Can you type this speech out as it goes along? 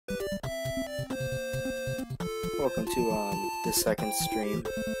Welcome to the second stream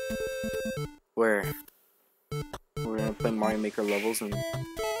where we're gonna play Mario Maker levels, and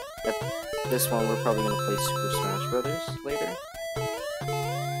at this one we're probably gonna play Super Smash Brothers later.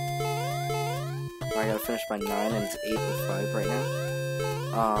 I gotta finish by 9 and it's 8:05 right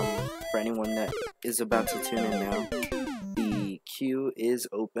now. For anyone that is about to tune in now, the queue is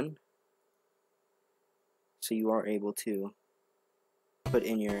open, so you are able to put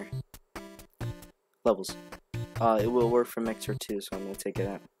in your levels. It will work for Mixer too, so I'm gonna take it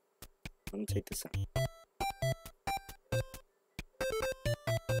out. I'm gonna take this out.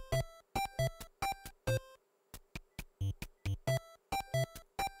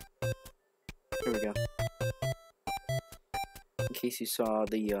 Here we go. In case you saw,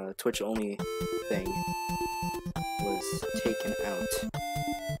 the Twitch only thing was taken out.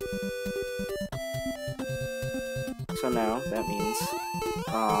 So now that means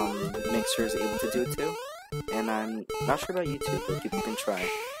Mixer is able to do it too. And I'm not sure about YouTube, but people can try.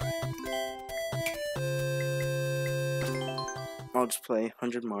 I'll just play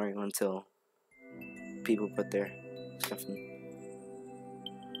 100 Mario until people put their stuff in.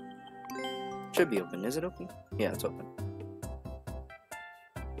 Should be open. Is it open? Yeah, it's open.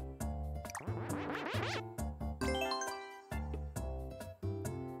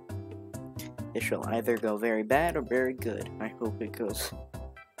 It shall either go very bad or very good. I hope it goes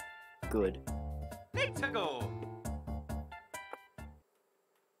good.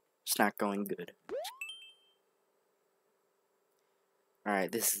 It's not going good.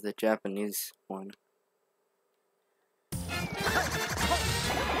 Alright, this is the Japanese one.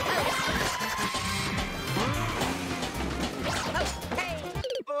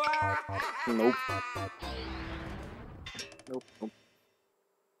 Nope. Nope, nope.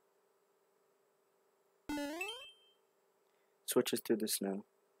 Switches through the snow.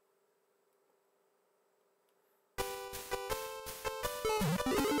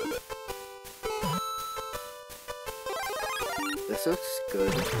 This looks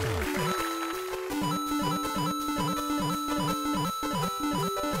good.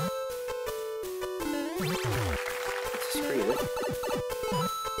 Let's just create it.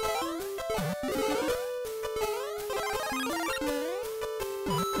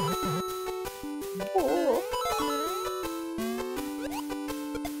 Oh.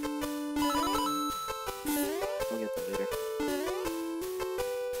 We'll get that later.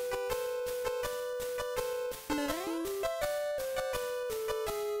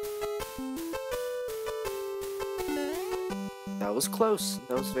 That was close.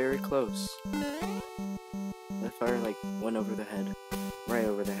 That was very close. That fire like went over the head. Right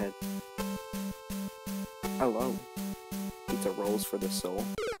over the head. Hello. Pizza rolls for the soul.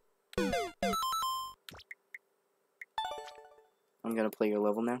 I'm gonna play your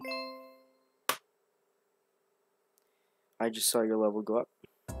level now. I just saw your level go up.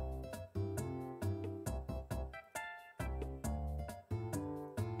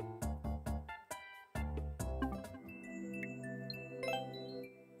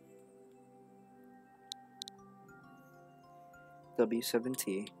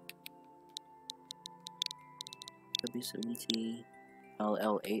 W7T, W7T,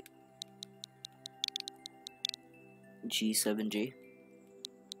 LL8, G7G.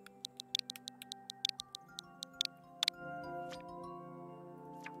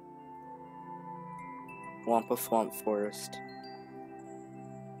 Wampa Swamp Forest.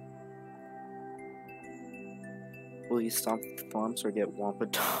 Will you stomp the swamps or get Wampa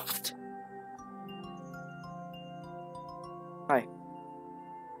docked? Hi.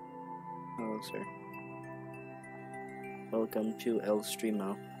 Hello, sir. Welcome to El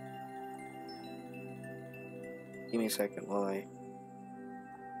Streamo. Give me a second while I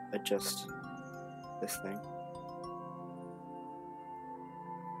adjust this thing.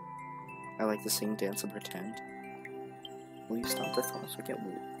 I like to sing, dance, and pretend. Will you stop the thoughts or get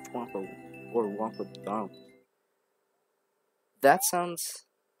Wampa or Wampa donked? That sounds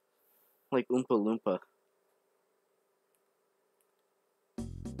like Oompa Loompa.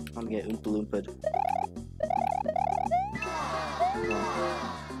 I'm gonna get Oompa Loompa'd.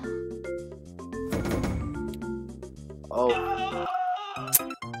 Oh.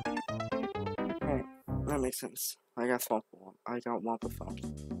 Alright, that makes sense. I got Wampa thumped.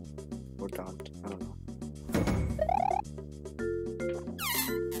 Or dumped. I don't know.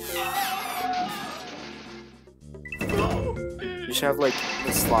 You should have like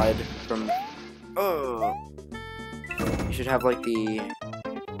the slide from. Oh. You should have like the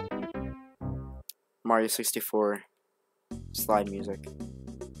Mario 64 slide music.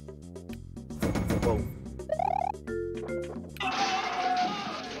 Whoa.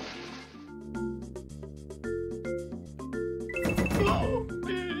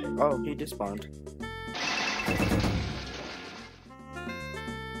 Oh, he despawned.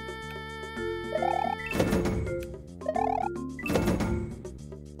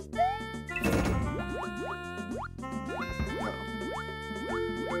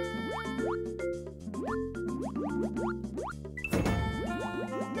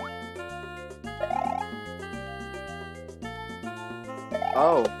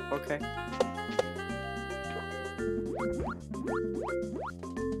 Oh, okay.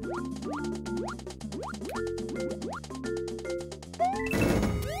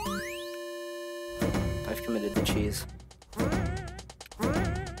 I've committed the cheese.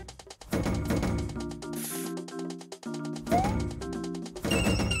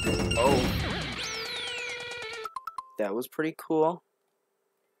 Oh. That was pretty cool.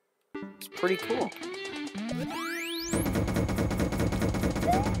 It's pretty cool.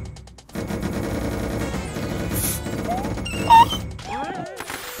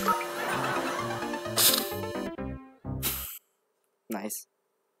 Nice.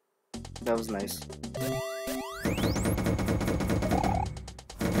 That was nice.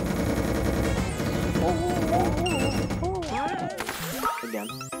 Again.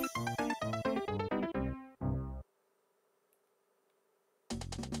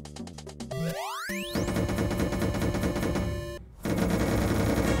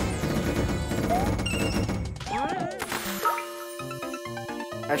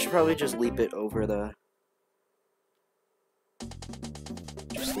 I should probably just leap it over the...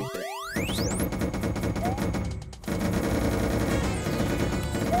 Just leap it. Just go.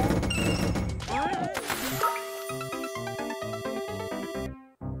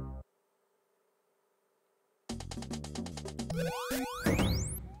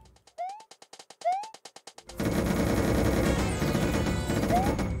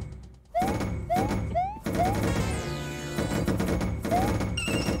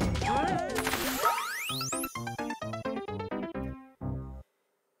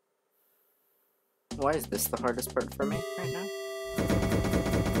 Why is this the hardest part for me right now?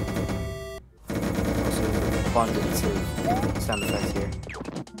 Also, there's an abundance of sound effects here.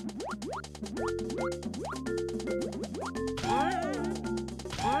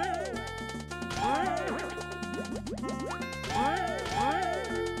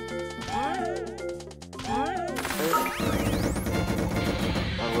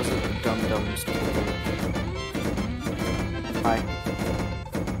 Or was it the dum-dums? Hi.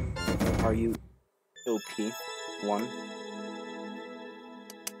 Are you OP1?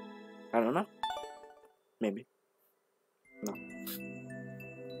 I don't know. Maybe. No.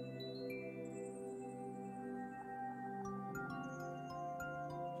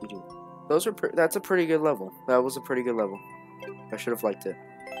 Those are that's a pretty good level. That was a pretty good level. I should have liked it.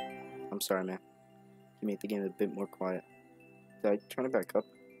 I'm sorry, man. You made the game a bit more quiet. Did I turn it back up?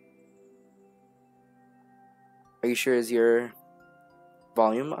 Are you sure is your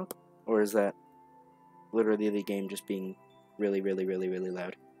volume up? Or is that literally the game just being really, really, really, really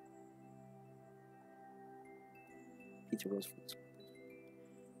loud? Pizza rolls.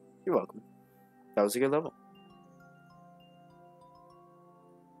 You're welcome. That was a good level.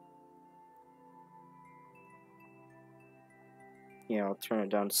 Yeah, I'll turn it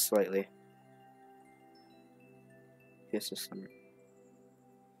down slightly. Yes, this summer.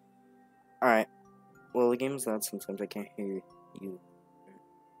 Alright. Well, the game's loud sometimes. I can't hear you.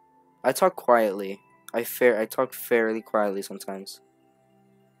 I talk quietly. I talk fairly quietly sometimes.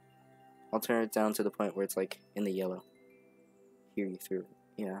 I'll turn it down to the point where it's like in the yellow. Hear you through.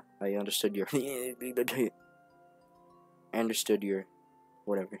 Yeah, I understood your. I understood your.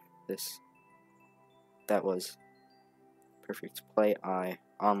 Whatever. This. That was. Perfect. Play I.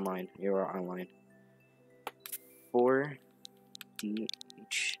 Online. You are online.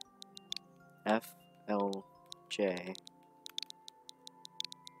 4DHFLJ.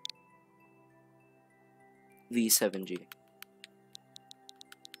 V7G.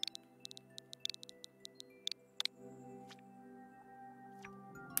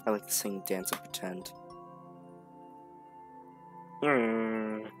 I like to sing, dance, and pretend.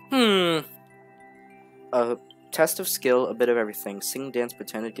 A test of skill, a bit of everything. Sing, dance,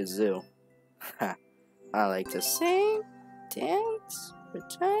 pretend, and kazoo. Ha. I like to sing, dance,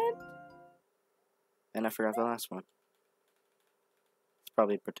 pretend. And I forgot the last one. It's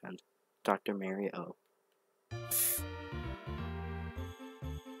probably pretend. Dr. Mary O.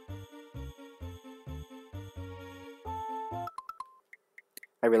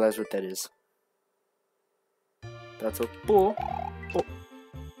 I realize what that is. That's a bull. Oh.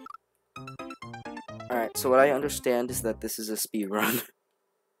 Alright, so what I understand is that this is a speed run.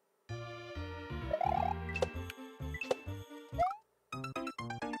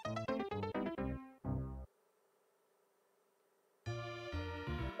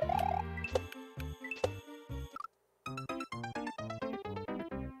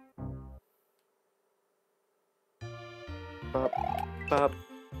 Bop, bop.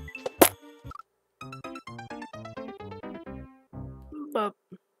 Bop.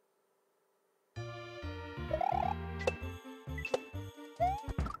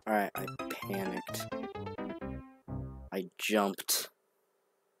 Alright, I panicked. I jumped.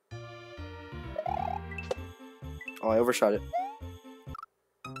 Oh, I overshot it.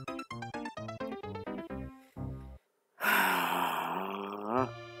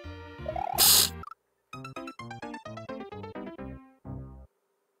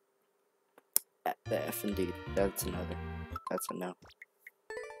 The F indeed. That's another. That's a no.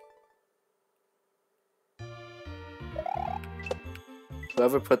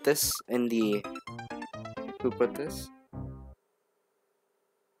 Whoever put this in the... Who put this?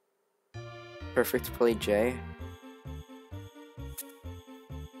 Perfect Play J.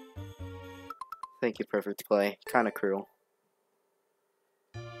 Thank you, Perfect Play. Kinda cruel.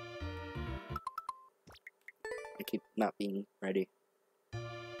 I keep not being ready.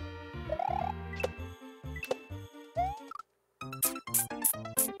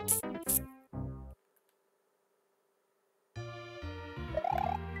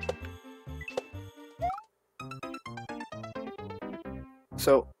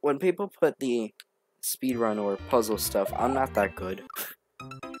 So, when people put the speedrun or puzzle stuff, I'm not that good.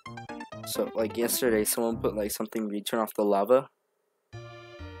 So, like yesterday, someone put like something where you turn off the lava.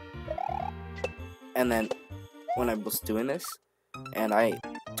 And then, when I was doing this, and I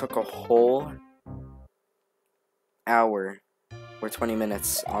took a whole hour or 20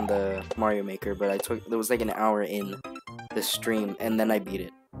 minutes on the Mario Maker, but there was like an hour in the stream, and then I beat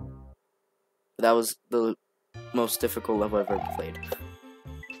it. That was the most difficult level I've ever played.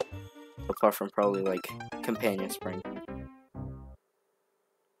 Apart from probably like Companion Spring.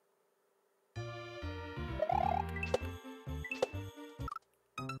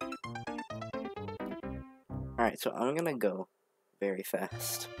 Alright, so I'm gonna go very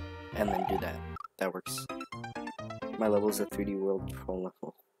fast and then do that. That works. My level is a 3D World Pro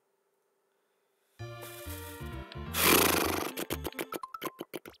level.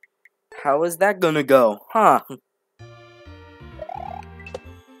 How is that gonna go? Huh?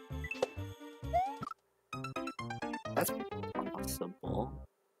 That's possible.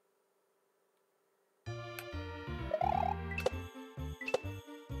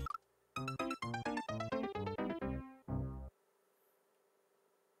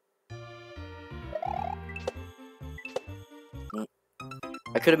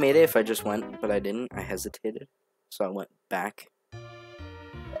 I could have made it if I just went, but I didn't. I hesitated, so I went back.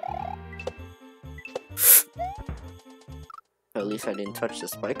 At least I didn't touch the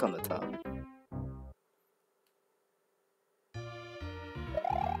spike on the top.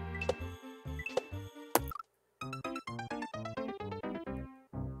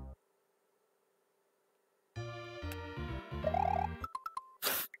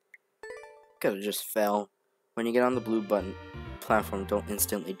 Could've just fell. When you get on the blue button platform, don't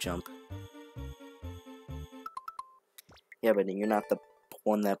instantly jump. Yeah, but you're not the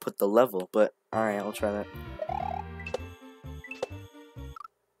one that put the level, but alright, I'll try that.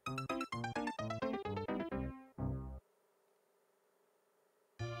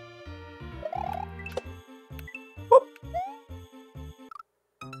 Whoop.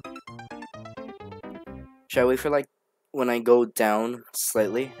 Should I wait for like when I go down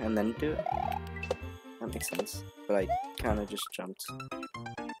slightly and then do it? That makes sense. But I kinda just jumped.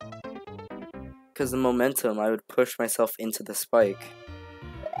 Because the momentum, I would push myself into the spike.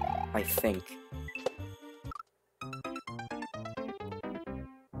 I think.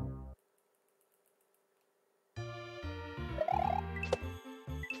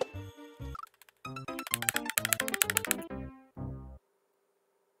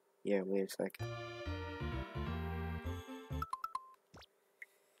 Yeah, wait a sec.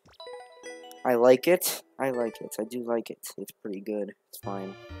 I like it. I like it. I do like it. It's pretty good. It's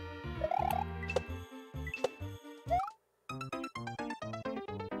fine.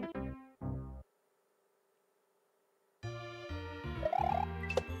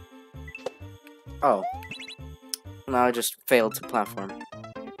 Oh. Now I just failed to platform.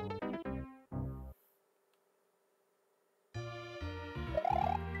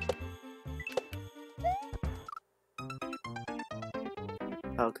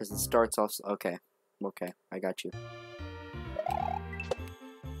 Oh, because it starts off... Okay. Okay, I got you.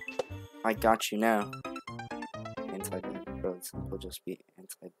 I got you now. Anti-bad. Bro, it's simple, just be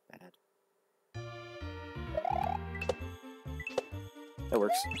anti-bad. That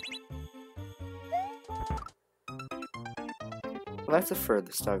works. Well, that's the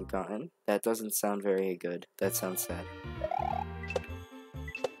furthest I've gotten. That doesn't sound very good. That sounds sad.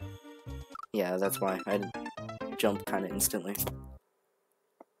 Yeah, that's why. I jump kind of instantly.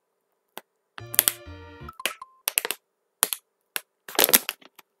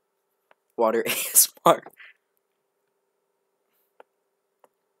 Water ASMR.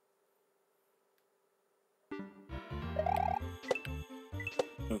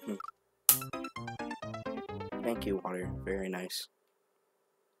 Thank you, water. Very nice.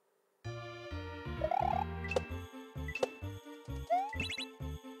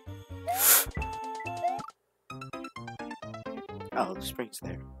 Oh, the spring's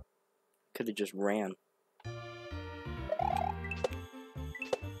there. Could have just ran.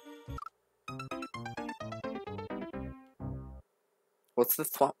 What's the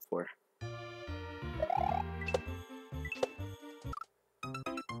flop for?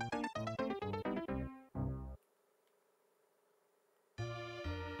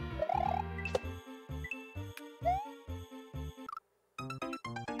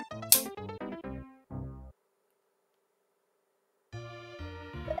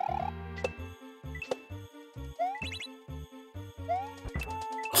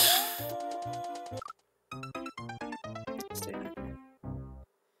 Stay hydrated.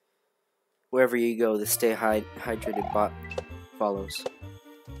 Wherever you go, the stay hydrated bot follows.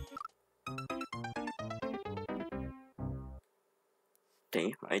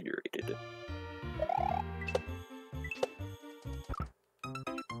 Stay hydrated.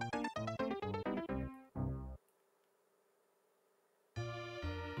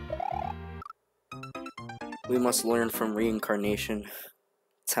 We must learn from reincarnation.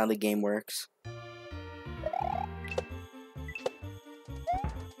 It's how the game works.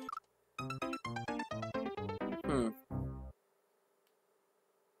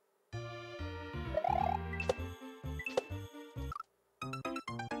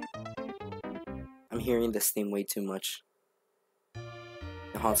 I'm hearing this theme way too much.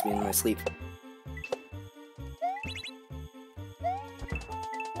 It haunts me in my sleep.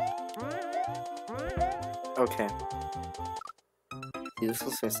 Okay. See, this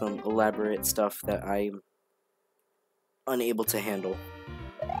looks like some elaborate stuff that I'm unable to handle.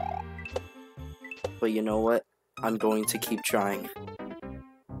 But you know what? I'm going to keep trying.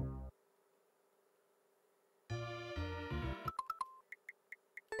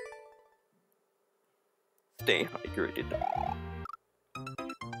 Stay hydrated.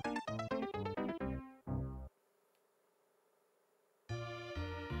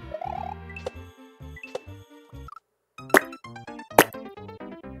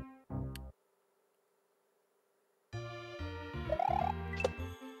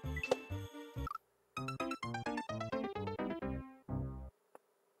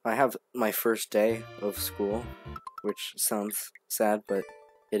 I have my first day of school, which sounds sad, but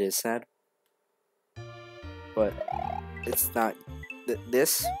it is sad. But it's not.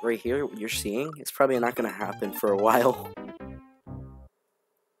 This right here, what you're seeing, it's probably not going to happen for a while.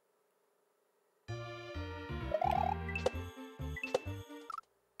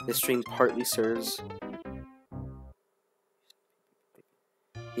 This stream partly serves.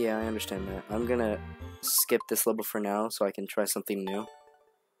 Yeah, I understand that. I'm gonna skip this level for now so I can try something new.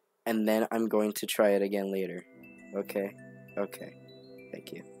 And then I'm going to try it again later. Okay? Okay.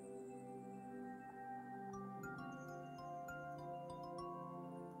 Thank you.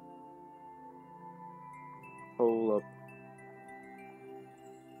 Hold up.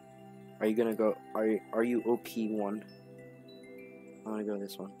 Are you gonna go? Are you OP1? I wanna go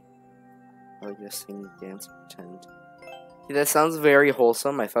this one. I'll just sing, dance, pretend. See, that sounds very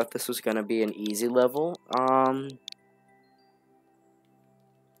wholesome. I thought this was gonna be an easy level.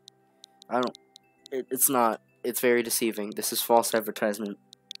 It's not. It's very deceiving. This is false advertisement.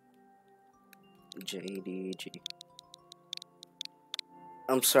 JDG.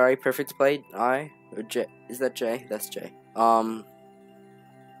 I'm sorry, perfect play. I or J? Is that J? That's J.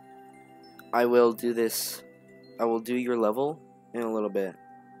 I will do this. I will do your level in a little bit.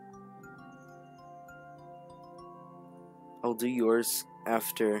 I'll do yours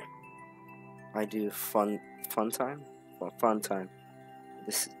after I do fun time. Well, fun time.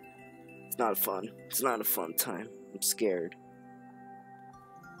 This. It's not fun. It's not a fun time. I'm scared.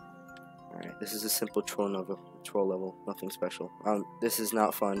 Alright, this is a simple troll level. Nothing special. This is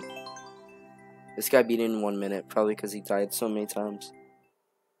not fun. This guy beat it in 1 minute, probably because he died so many times.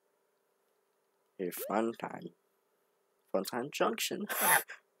 Here, fun time. Fun time junction.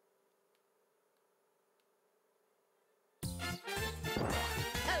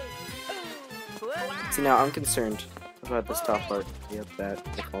 See, now I'm concerned about this top part. Yep, that.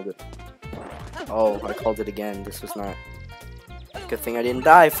 I called it. Oh, I called it again. This was not. Good thing I didn't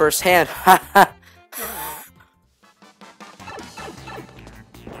die firsthand.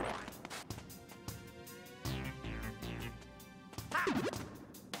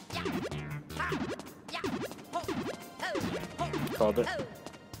 called it.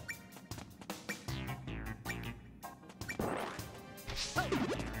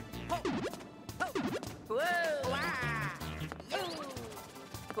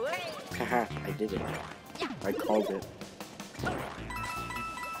 Haha, I did it. I called it.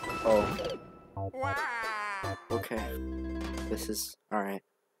 Oh. Okay. This is alright.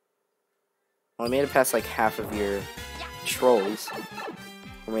 Well, I made it past like half of your trolls.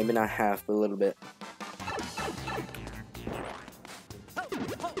 Or maybe not half, but a little bit.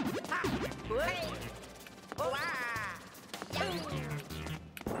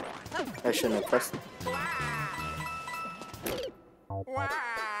 I shouldn't have pressed it.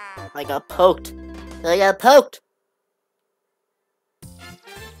 I got poked. I got poked.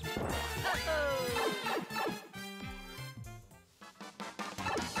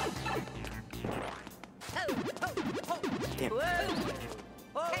 Damn.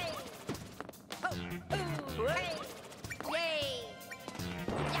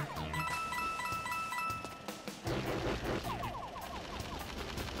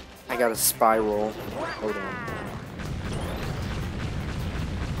 I got a spiral. Hold on.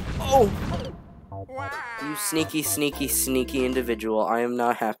 Oh! You sneaky, sneaky, sneaky individual. I am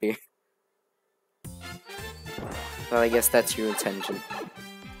not happy. Well, I guess that's your intention.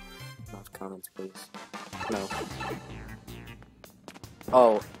 Not comments, please. No.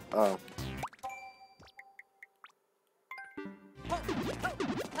 Oh. Oh.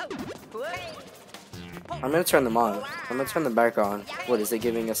 I'm gonna turn them on. I'm gonna turn them back on. What, is it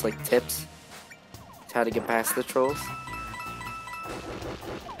giving us, like, tips? To how to get past the trolls?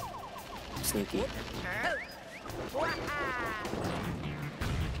 Sneaky.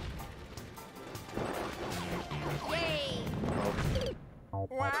 Oh.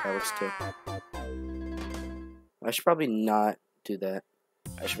 That works too. I should probably not do that.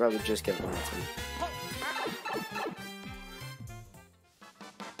 I should probably just get Lantern.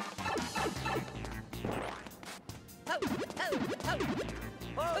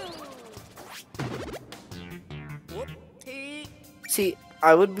 See,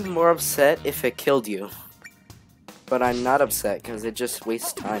 I would be more upset if it killed you. But I'm not upset because it just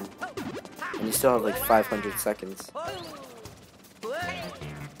wastes time. And you still have like 500 seconds.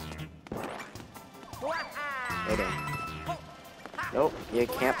 Okay. Nope, you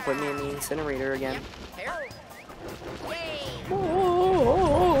can't put me in the incinerator again.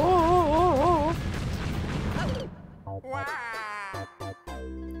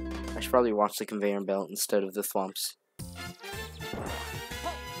 I should probably watch the conveyor belt instead of the thwomps.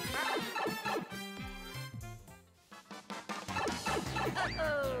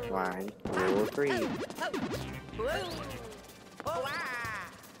 One, two, three.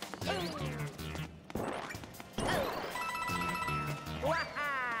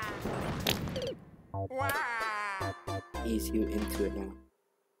 Ease you into it now.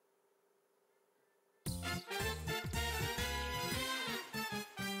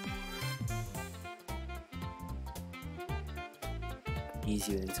 Ease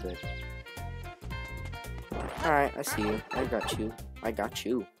you into it. Alright, I see you. I got you. I got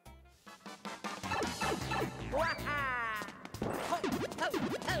you.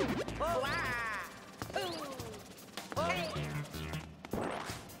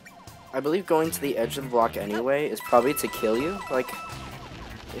 I believe going to the edge of the block anyway is probably to kill you. Like,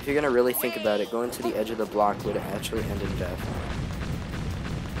 if you're gonna really think about it, going to the edge of the block would actually end in death.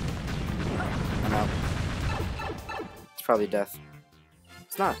 I know. It's probably death.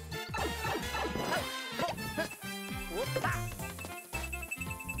 It's not.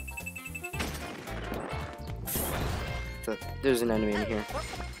 There's an enemy in here.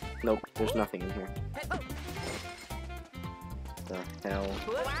 Nope, there's nothing in here. The hell?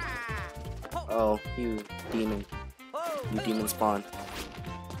 Oh, you demon. You demon spawn.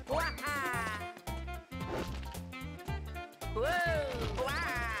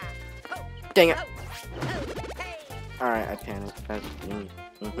 Dang it! Alright, I panicked.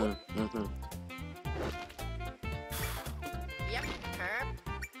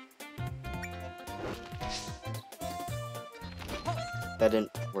 That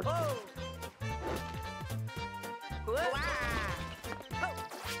didn't work.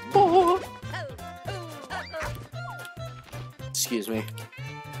 Excuse me.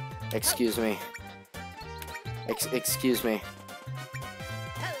 Excuse me. Excuse me.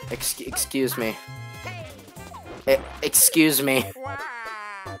 Excuse me. Excuse me.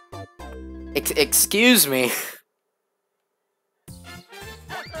 Excuse me.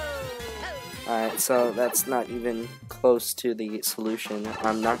 Alright, so that's not even close to the solution.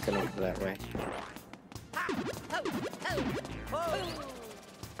 I'm not gonna go that way.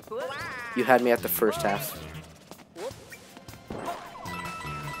 You had me at the first half.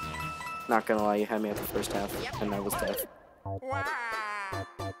 Not gonna lie, you had me at the first half, and I was deaf.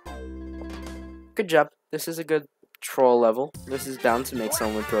 Good job. This is a good troll level. This is bound to make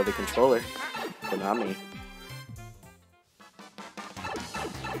someone throw the controller, but not me.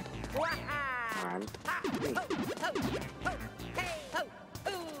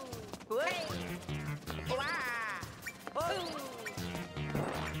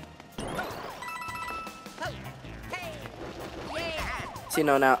 See,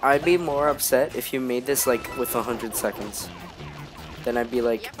 no, now, I'd be more upset if you made this, like, with 100 seconds. Then I'd be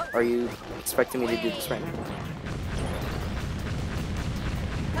like, are you expecting me to do this right now?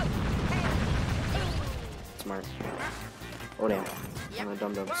 Smart. Oh, damn. I'm a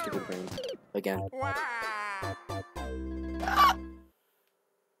dumb, stupid brain. Again.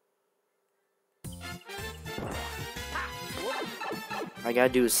 I gotta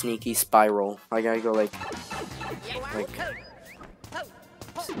do a sneaky spiral. I gotta go, like...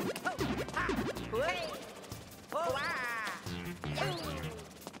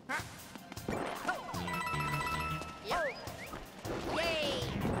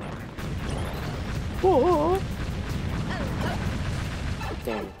 Whoa.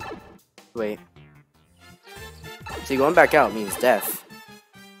 Damn. Wait. See, going back out means death.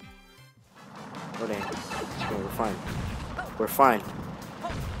 Oh, damn. Oh, we're fine. We're fine.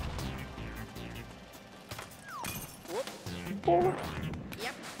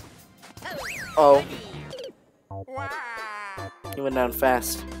 Oh. He went down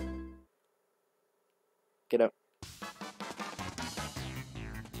fast. Get up.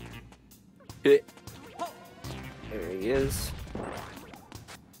 There he is.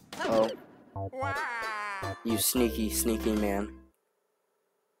 Oh. You sneaky, sneaky man.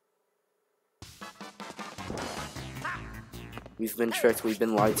 We've been tricked, we've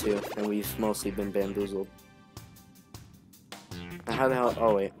been lied to, and we've mostly been bamboozled. Now how the hell?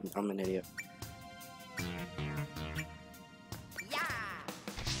 Oh wait, I'm an idiot.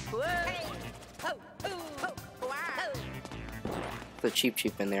 The cheap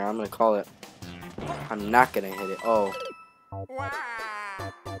in there, I'm gonna call it. I'm not gonna hit it. Oh.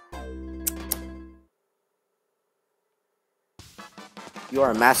 You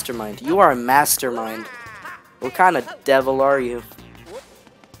are a mastermind. You are a mastermind. What kind of devil are you?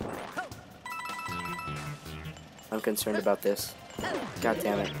 I'm concerned about this. God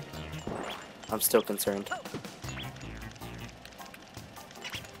damn it. I'm still concerned.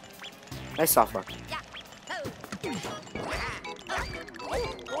 Nice soft rock.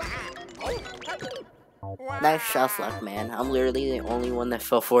 Nice soft rock, man. I'm literally the only one that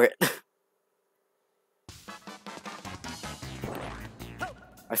fell for it.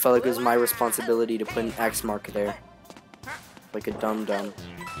 I felt like it was my responsibility to put an X mark there. Like a dum-dum.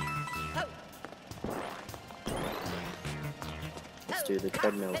 Let's do the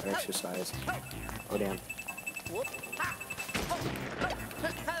treadmill exercise. Oh, damn.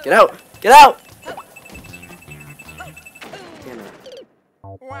 Get out! Get out! Damn it.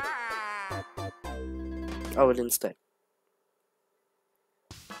 Oh, it didn't stay.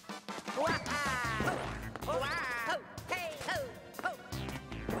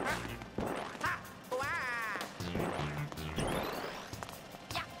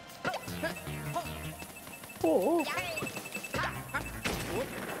 Oh.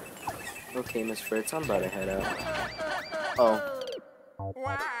 Okay, Miss Fritz, I'm about to head out. Oh.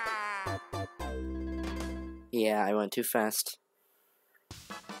 Yeah, I went too fast.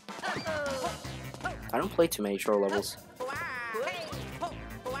 I don't play too many troll levels.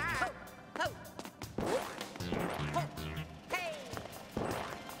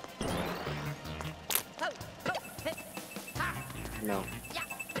 No.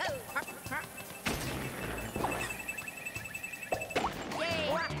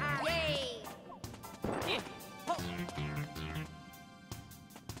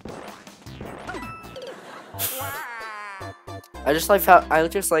 I just like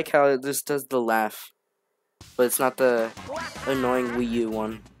how it just does the laugh, but it's not the annoying Wii U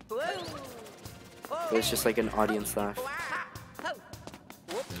one. It's just like an audience laugh.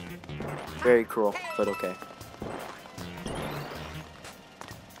 Very cruel, but okay.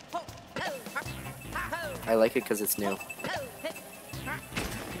 I like it because it's new.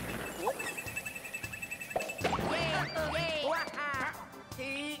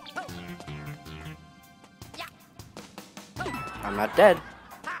 I'm not dead.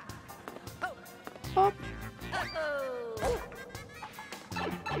 Oh.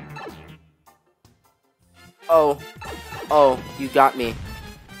 Oh. Oh, you got me.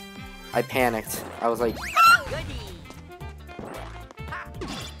 I panicked. I was like...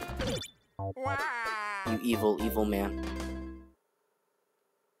 You evil, evil man.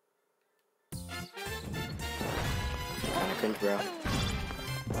 cringe, bro.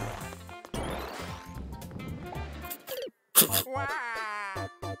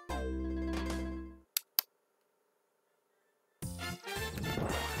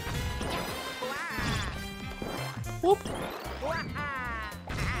 Whoop.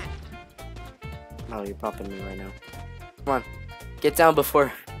 Oh, you're popping me right now. Come on, get down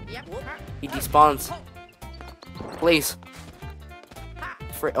before he despawns. Please.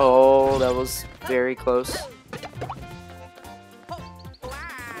 Oh, that was very close.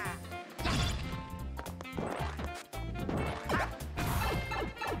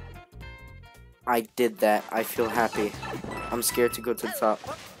 I did that. I feel happy. I'm scared to go to the top.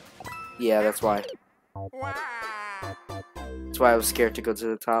 Yeah, that's why. That's why I was scared to go to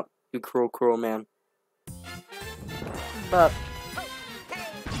the top. You cruel, cruel man. Bup.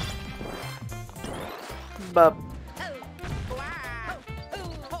 Bup.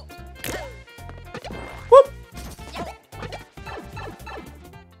 Whoop.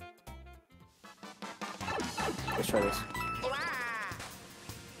 Let's try this.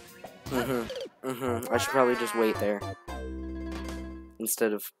 I should probably just wait there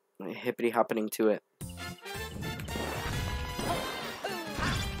instead of hippity hoppening to it.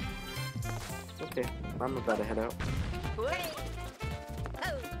 Okay, I'm about to head out.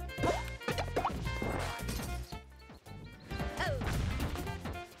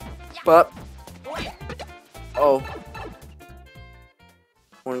 But oh,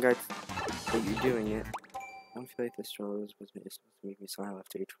 one guy, are you doing it? I don't feel like this stroller is supposed to make me smile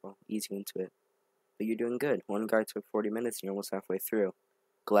after each roll. Ease you into it. But you're doing good. One guard took 40 minutes and you're almost halfway through.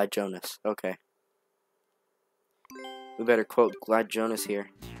 Glad Jonas. Okay. We better quote Glad Jonas here.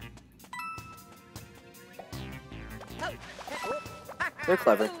 They're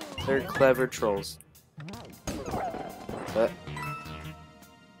clever. They're clever trolls. But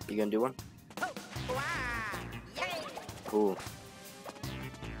you gonna do one? Ooh.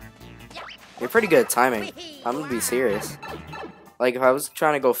 You're pretty good at timing. I'm gonna be serious. Like, if I was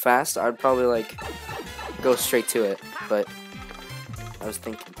trying to go fast, I'd probably, like, go straight to it. But I was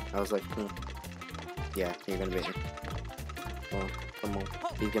thinking, I was like, yeah, you're gonna beat me. Oh, come on.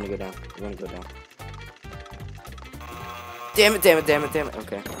 He's gonna go down. You're gonna go down. Damn it, damn it, damn it, damn it.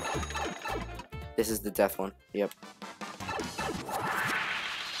 Okay. This is the death one. Yep.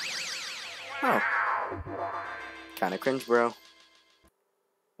 Oh. Kinda cringe, bro.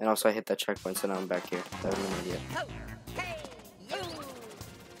 And also I hit that checkpoint, so now I'm back here. That was an idiot.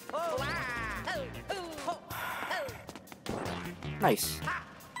 Nice.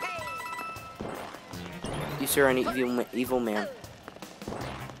 You sir are an evil man.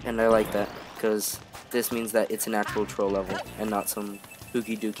 And I like that, because this means that it's an actual troll level, and not some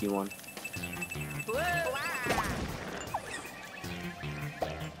hooky dookie one.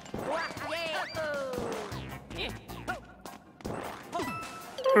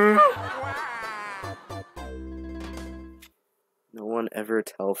 No one ever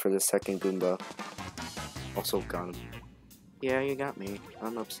tell for the second Goomba. Also gone. Yeah, you got me.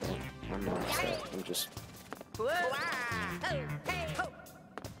 I'm upset. I'm not upset. I'm just...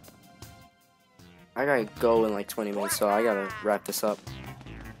 I gotta go in like 20 minutes, so I gotta wrap this up.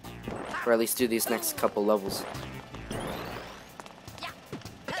 Or at least do these next couple levels.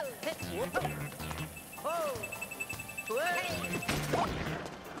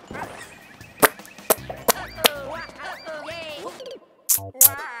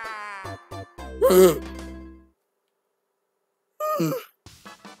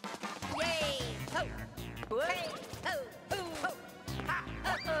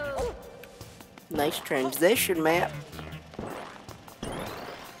 Nice transition, map.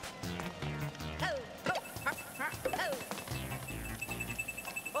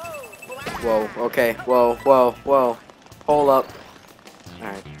 Whoa, okay, whoa, whoa, whoa. Hold up.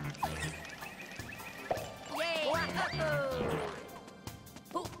 Alright.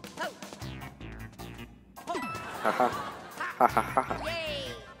 Haha. Ha ha ha ha.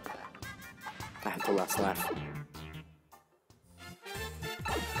 I have the last laugh.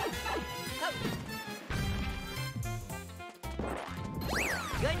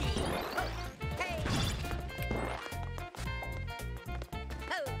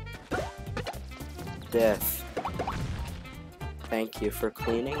 Death. Thank you for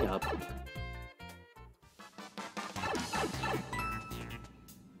cleaning up.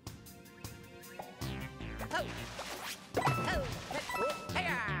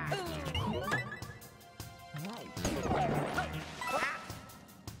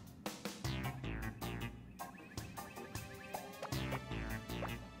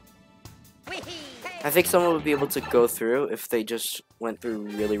 I think someone would be able to go through if they just went through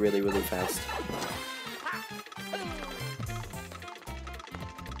really, really, really fast.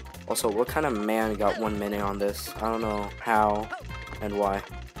 Also, what kind of man got 1 minute on this? I don't know how and why.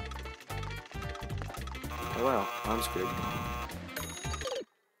 Oh well, I'm screwed.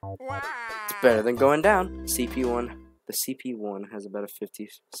 It's better than going down. CP1. The CP1 has about a 50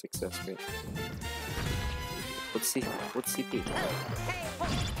 success rate. What's CP?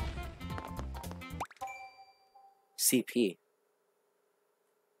 CP.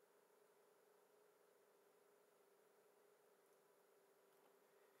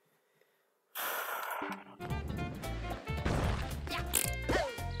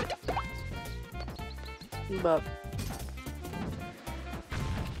 But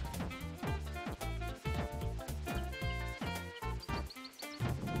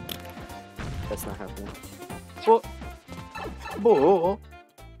that's not happening. Whoa. Whoa.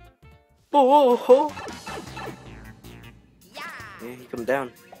 Whoa. Yeah, he come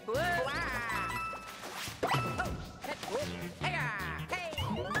down. I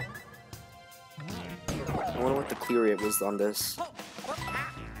wonder what the clear rate was on this.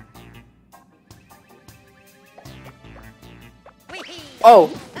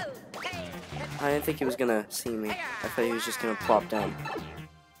 Oh! I didn't think he was gonna see me. I thought he was just gonna plop down.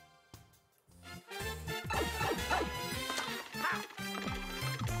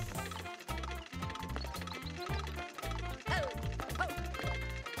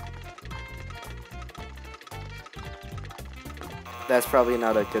 That's probably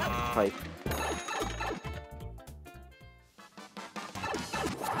not a good pipe.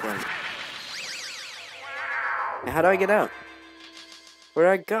 Damn. And how do I get out? Where'd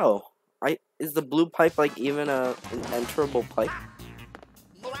I go? Is the blue pipe like even an enterable pipe?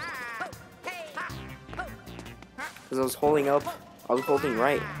 Because I was holding right.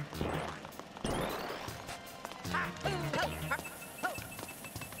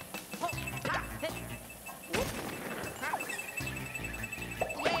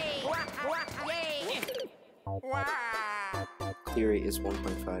 Clear rate is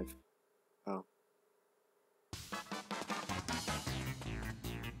 1.5. Oh.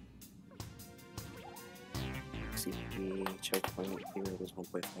 CP checkpoint clear rate is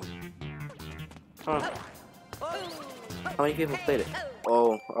 1.5. Huh. How many people played it?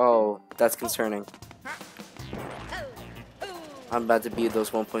 Oh, that's concerning. I'm about to be those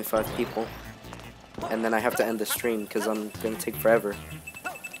 1.5 people. And then I have to end the stream because I'm gonna take forever.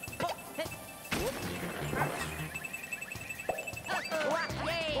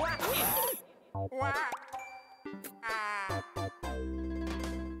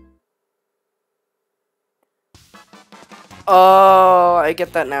 Oh, I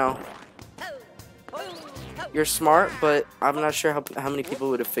get that now. You're smart, but I'm not sure how many people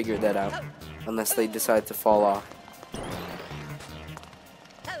would have figured that out unless they decide to fall off.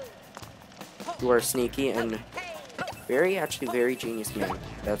 You are sneaky and actually very genius man.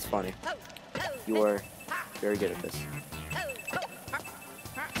 That's funny. You are very good at this.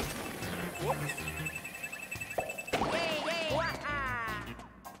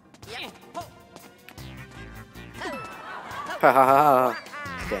 Ha ha ha ha.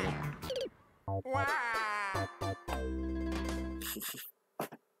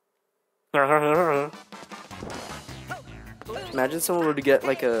 Imagine someone were to get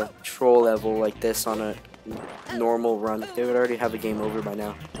like a troll level like this on a normal run. They would already have a game over by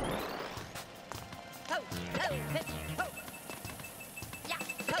now.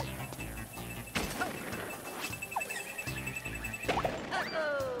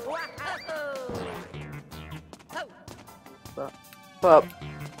 Up.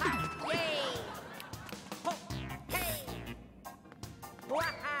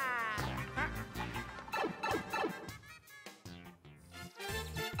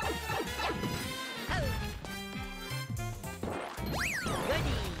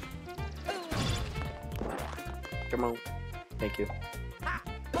 Come on. Thank you.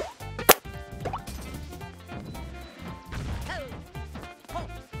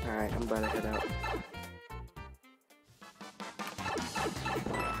 Alright, I'm about to head out.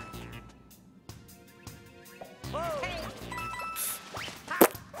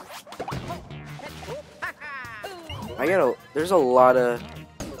 There's a lot of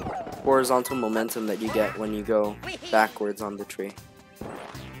horizontal momentum that you get when you go backwards on the tree.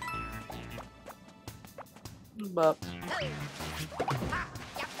 But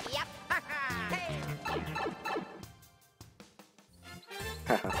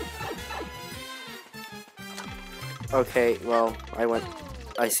okay, well,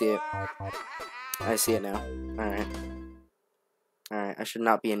 I see it. I see it now. Alright. Alright, I should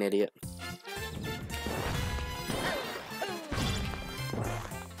not be an idiot.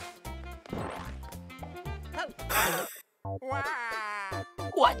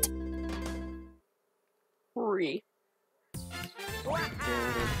 What? tree.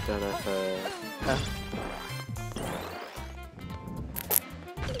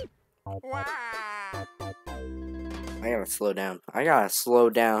 I gotta slow down. I gotta slow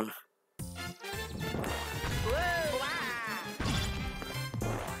down.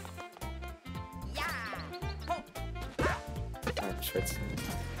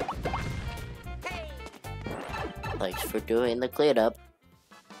 Thanks for doing the cleanup.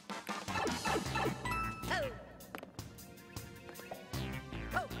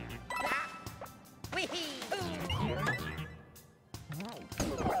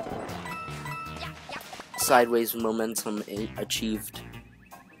 Sideways momentum achieved.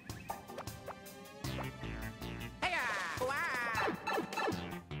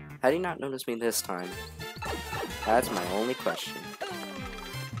 How do you not notice me this time? That's my only question.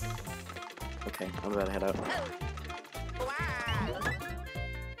 Okay, I'm about to head out.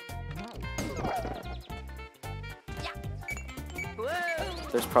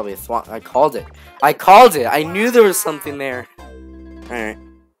 There's probably a thwomp. I called it. I called it! I knew there was something there. Alright.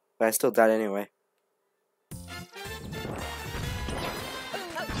 But I still died anyway.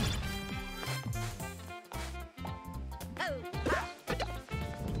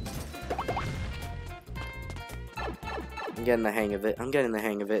 I'm getting the hang of it. I'm getting the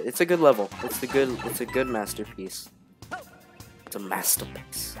hang of it. It's a good level. It's a good masterpiece. It's a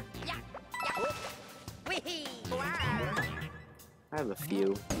masterpiece. I have a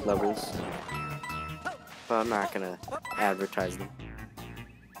few levels, but I'm not gonna advertise them.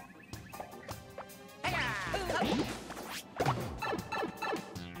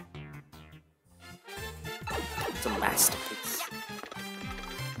 It's a masterpiece.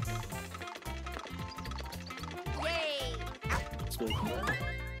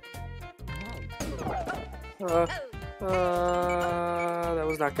 That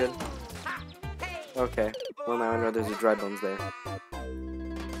was not good. Okay, well now I know there's a dry bones there.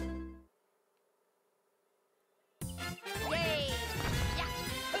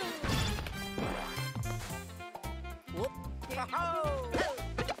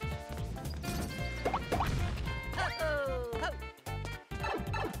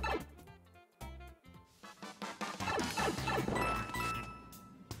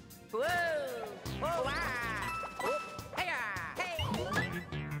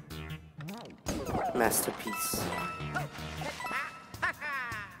 Masterpiece.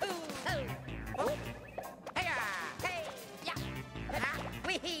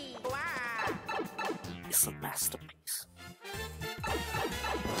 It's a masterpiece.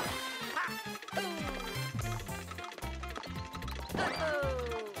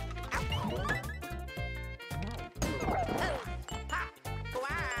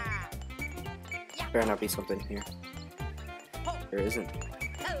 Better not be something here. There isn't.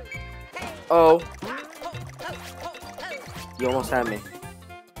 Oh! You almost had me.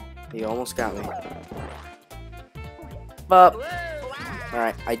 You almost got me. But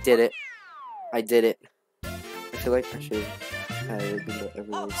alright, I did it. I did it. I feel like I should have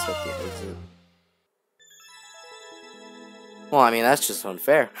everyone set the exit. Well, I mean, that's just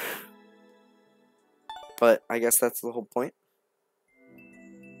unfair. But I guess that's the whole point.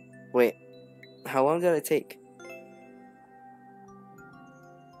 Wait, how long did I take?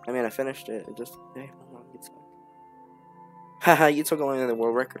 I mean, I finished it. It just, hey, how long it took? Haha, you took longer than the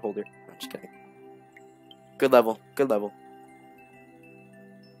world record holder. I'm just kidding. Good level. Good level.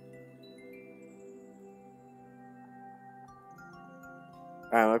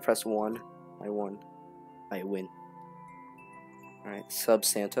 Alright, I'm gonna press 1. I won. I win. Alright, sub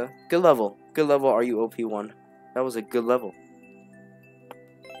Santa. Good level. Good level. Are you OP1? That was a good level.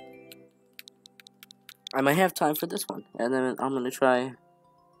 I might have time for this one. And then I'm gonna try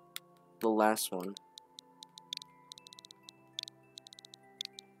the last one.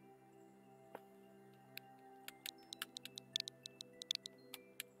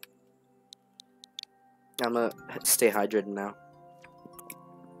 I'm gonna stay hydrated now.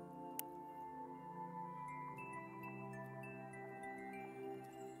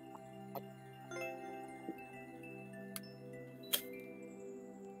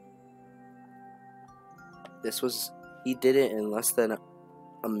 He did it in less than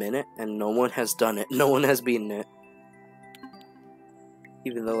a minute, and no one has done it. No one has beaten it.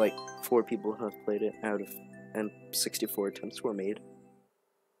 Even though, like, 4 people have played it out of, and 64 attempts were made.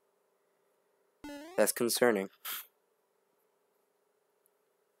 That's concerning.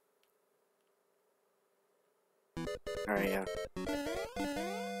 Alright, yeah.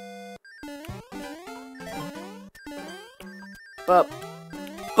 But.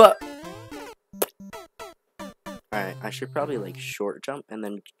 Alright, I should probably, like, short jump and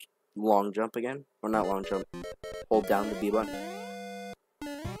then long jump again. Or not long jump. Hold down the B button.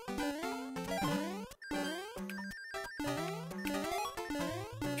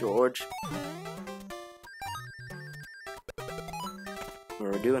 George.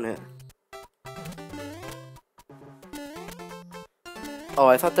 We're doing it. Oh,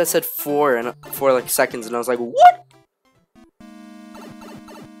 I thought that said 4 like seconds, and I was like, what?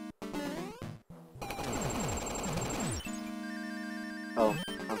 Oh,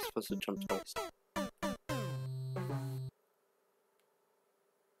 I'm supposed to jump twice.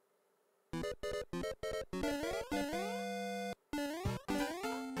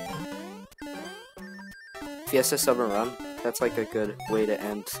 Fiesta Summer Run. That's like a good way to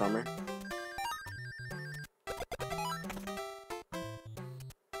end summer.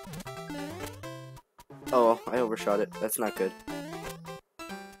 Oh, I overshot it. That's not good.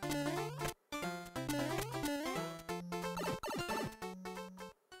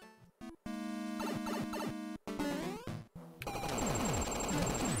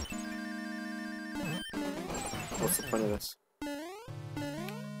 What's the point of this?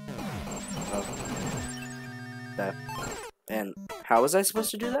 Oh. That. And how was I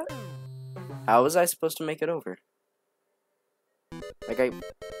supposed to do that? How was I supposed to make it over? Like, I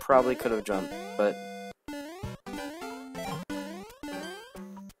probably could have jumped, but...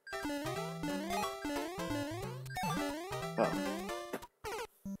 Oh.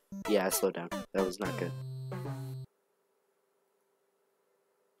 Yeah, I slowed down. That was not good.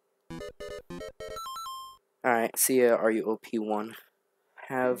 Alright, see ya, RUOP1.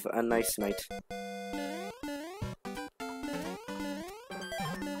 Have a nice night.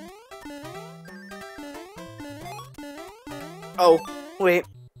 Oh, wait.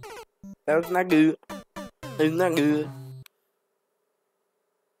 That was not good. That was not good.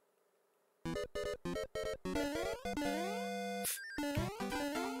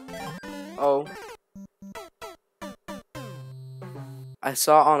 Oh. I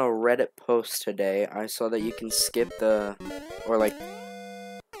saw on a Reddit post today, I saw that you can skip the, or like,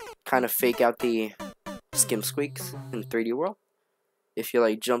 kind of fake out the skim squeaks in 3D World. If you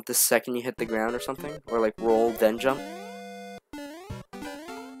like jump the second you hit the ground or something, or like roll then jump.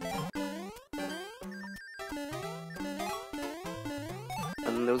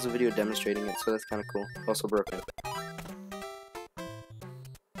 And there was a video demonstrating it, so that's kind of cool. Also broken.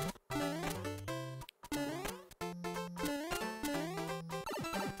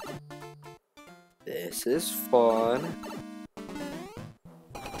 This is fun.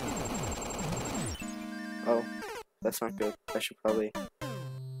 Oh, that's not good. I should probably...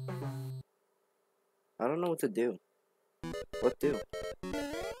 I don't know what to do. What do?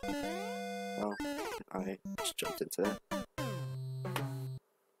 Oh, I just jumped into that.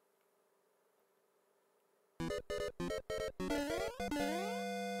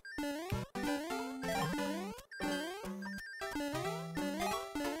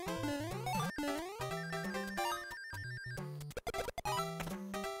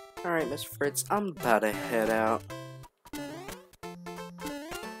 Alright, Mr. Fritz, I'm about to head out.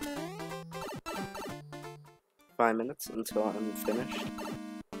 Five minutes until I'm finished.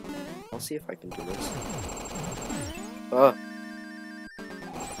 I'll see if I can do this. Oh!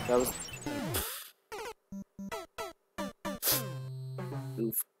 That was...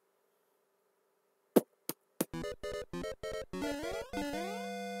 Oof.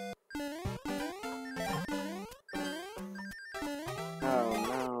 Oh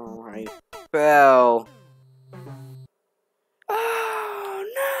no, I fell. Oh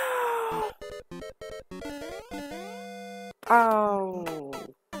no! Oh!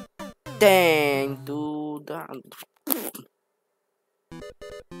 Dang, dude.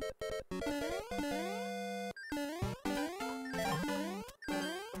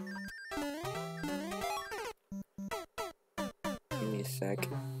 Give me a sec.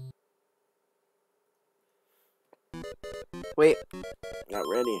 Wait, not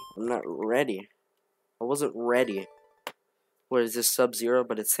ready. I'm not ready. I wasn't ready. What is this, Sub-Zero,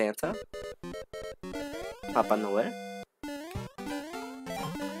 but it's Santa? Papa Noel?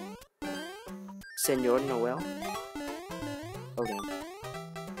 Senor Noel? Oh damn.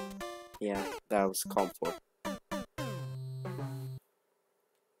 Yeah, that was called for.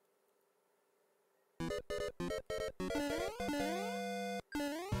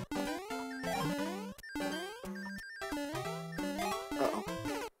 Uh-oh.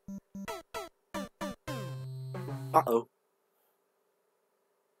 Uh-oh.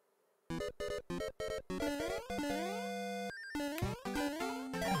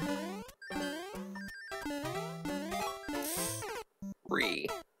 Free.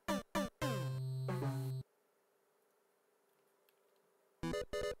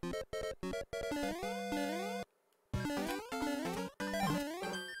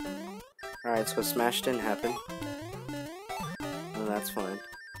 Alright, so Smash didn't happen. And that's fine.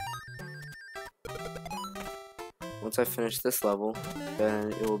 Once I finish this level,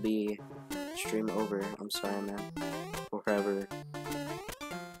 then it will be stream over. I'm sorry, man. Or whoever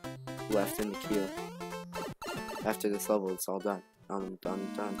left in the queue. After this level, it's all done. I'm done.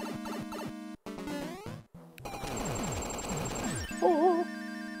 Oh.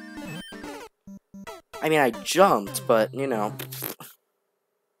 I mean, I jumped, but, you know.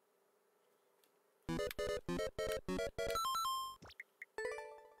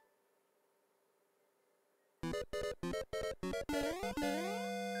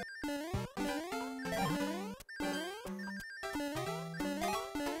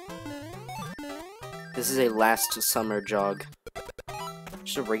 This is a last summer jog.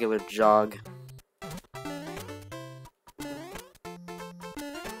 Just a regular jog.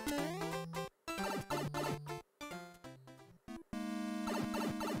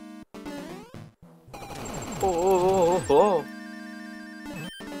 Oh!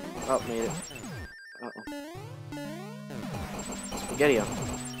 Oh, made it. Uh-oh. Spaghetti-o.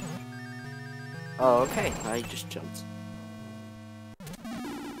 Oh, okay. I just jumped.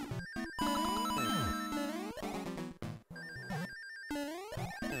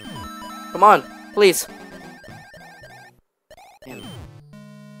 Come on, please. Damn.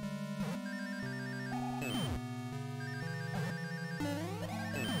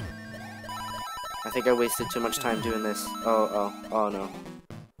 I think I wasted too much time doing this. Oh no.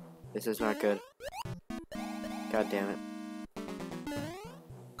 This is not good. God damn it.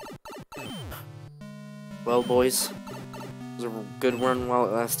 Well, boys, it was a good run while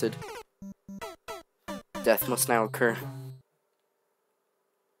it lasted. Death must now occur.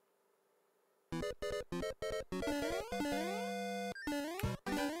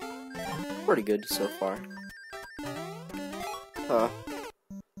 Pretty good so far.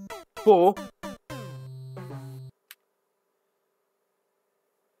 Oh.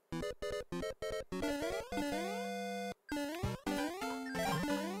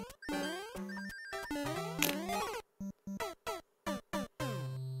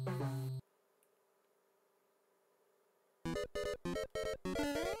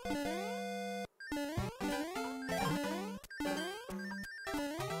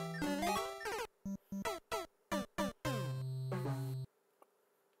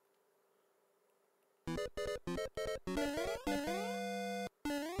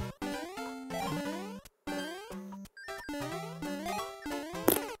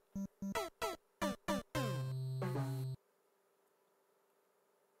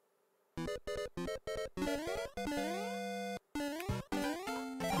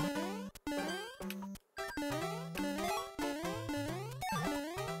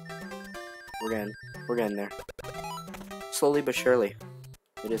 We're getting there. Slowly but surely.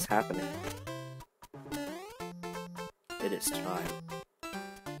 It is happening. It is time.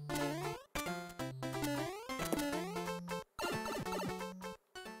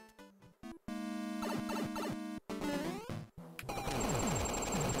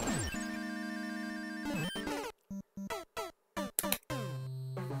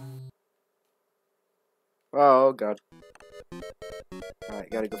 Oh god. Alright,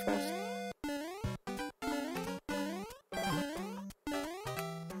 gotta go fast.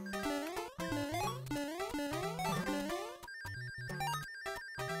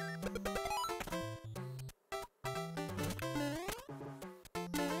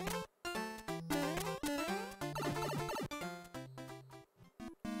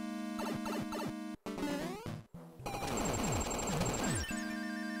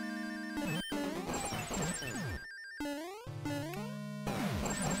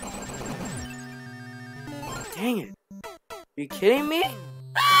 Dang it. Are you kidding me?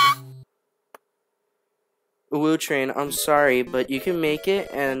 Woo Train, I'm sorry, but you can make it,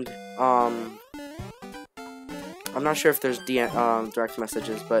 and, I'm not sure if there's direct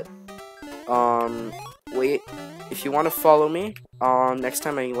messages, but, wait, if you want to follow me, next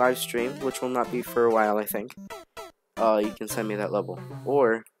time I live stream, which will not be for a while, I think, you can send me that level,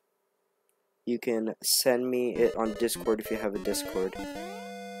 or you can send me it on Discord if you have a Discord.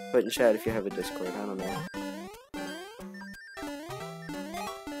 Put in chat if you have a Discord, I don't know.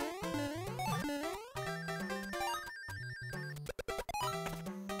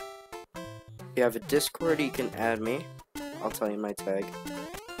 If you have a Discord, you can add me. I'll tell you my tag.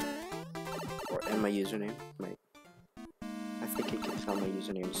 And my username. I think you can tell my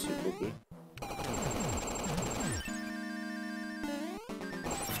username is SuperB.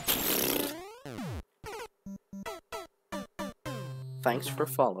 Thanks for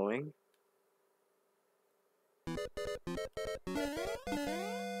following.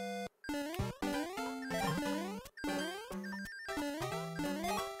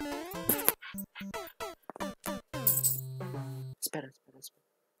 Espera, espera, espera.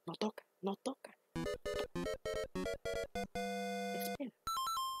 No toca, no toca. Espera.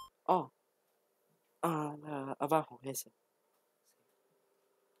 Oh. Abajo, ese.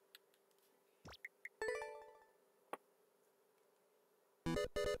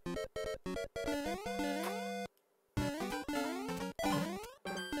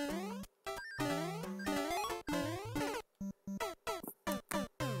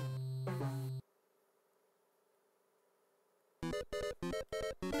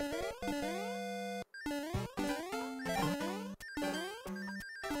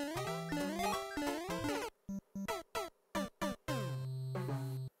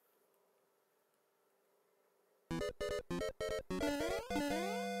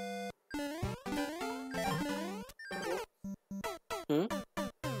 Hmm?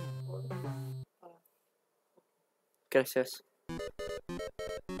 Gracias.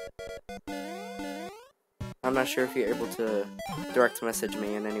 I'm not sure if you're able to direct message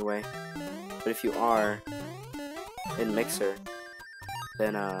me in any way, but if you are in Mixer,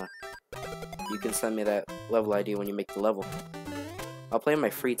 then you can send me that level ID when you make the level. I'll play in my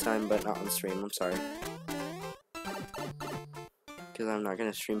free time, but not on stream. I'm sorry, because I'm not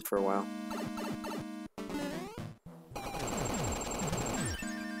gonna stream for a while.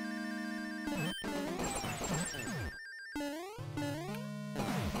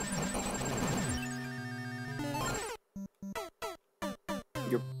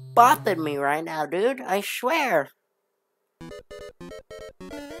 You're bopping me right now, dude. I swear.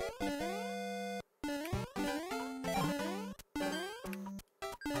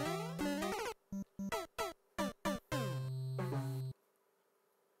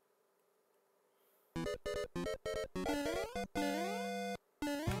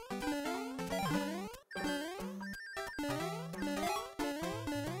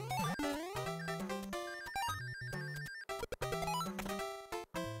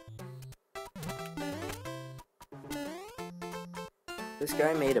 This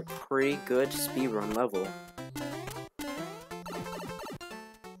guy made a pretty good speedrun level.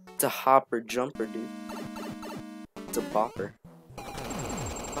 It's a hopper jumper, dude. It's a bopper.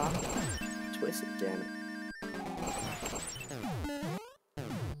 Bopper. Twisted, damn it.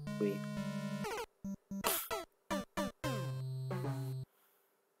 Wait.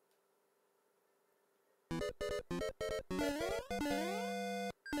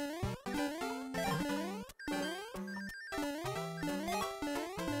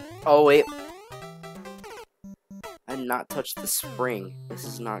 Oh, wait. I did not touch the spring. This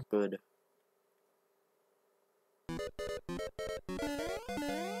is not good.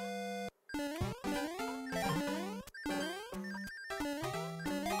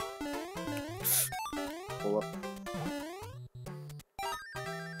 Pull up.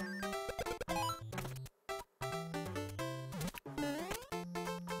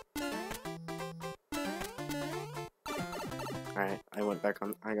 Alright, I got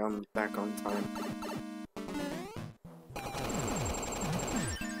back on time.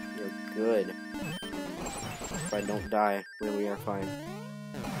 You're good. If I don't die, then we are fine.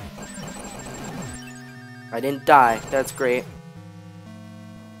 I didn't die, that's great.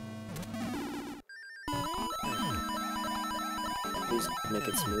 Please make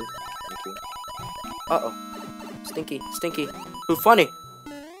it smooth. Thank you. Uh-oh. Stinky, stinky. Who funny?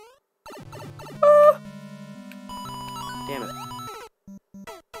 Ah! Damn it.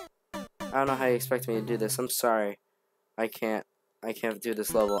 I don't know how you expect me to do this. I'm sorry. I can't do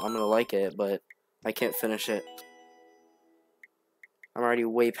this level. I'm gonna like it, but I can't finish it. I'm already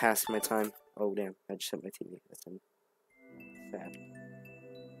way past my time. Oh damn, I just hit my TV. That's sad.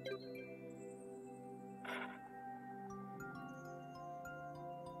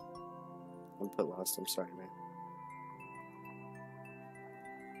 I'm put lost. I'm sorry, man.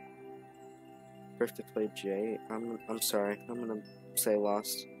 First to play J. I'm sorry. I'm gonna say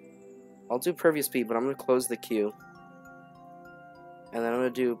lost. I'll do previous B, but I'm gonna close the queue. And then I'm gonna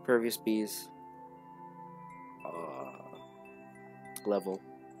do previous B's level.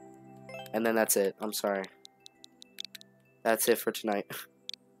 And then that's it. I'm sorry. That's it for tonight.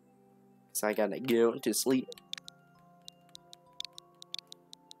 Cause I gotta go to sleep.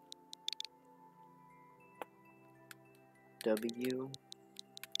 W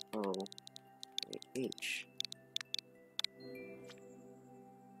O H.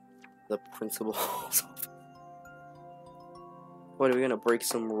 The principal's office. What, are we gonna break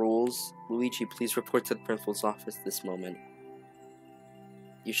some rules? Luigi, please report to the principal's office this moment.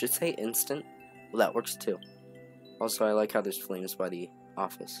 You should say instant. Well, that works too. Also, I like how there's flames by the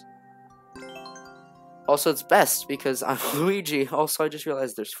office. Also, it's best because I'm Luigi. Also, I just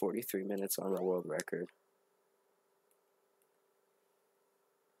realized there's 43 minutes on the world record.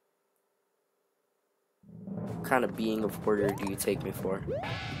 What kind of being of order do you take me for?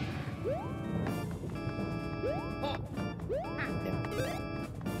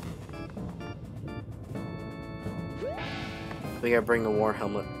 We gotta bring the war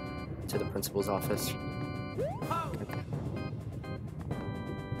helmet to the principal's office. Okay.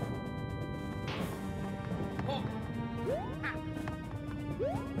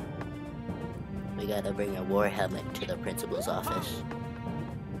 We gotta bring a war helmet to the principal's office.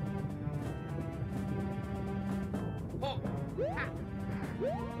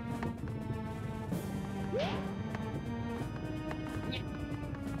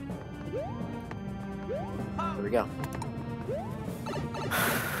 Here we go.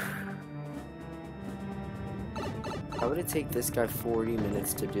 How would it take this guy 40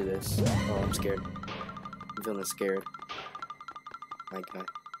 minutes to do this? Oh, I'm scared. I'm feeling scared. My guy.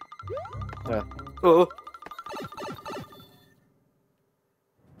 Oh!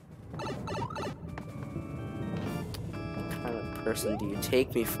 What kind of person do you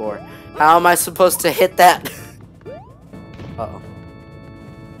take me for? How am I supposed to hit that? Uh-oh.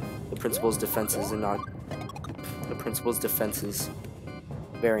 The principal's defenses are not... The principal's defense is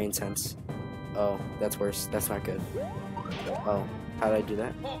very intense. Oh, that's worse. That's not good. Oh, how did I do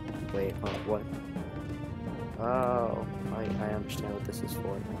that? Wait, oh, what? Oh, I understand what this is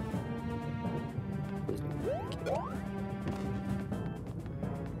for now.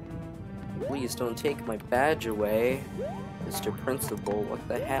 Please don't take my badge away, Mr. Principal. What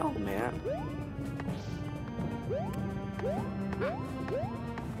the hell, man?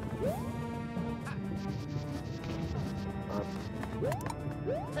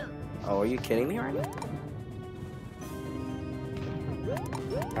 Oh, are you kidding me right now?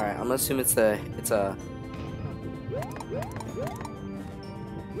 Alright, I'm gonna assume it's a...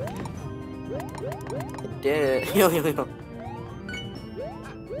 It did it.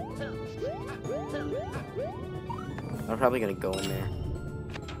 I'm probably gonna go in there.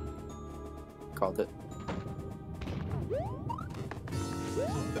 Called it.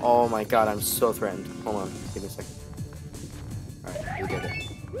 Oh my god, I'm so threatened. Hold on, give me a second. Alright, we did it.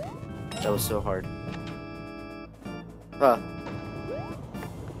 That was so hard.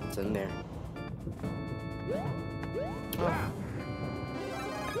 It's in there. Oh.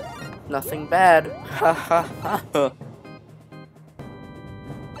 Nothing bad. Ha ha ha.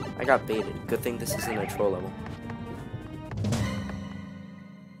 I got baited. Good thing this isn't a troll level.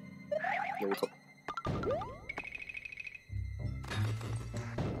 Here we go.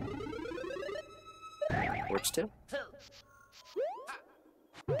 Works too.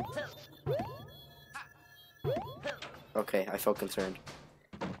 Okay, I felt concerned.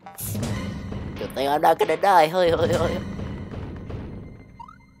 Good thing I'm not gonna die. Damn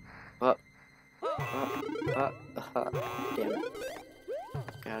it.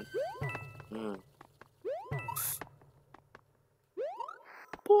 God.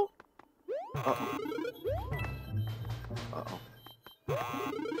 Uh-oh. Uh-oh.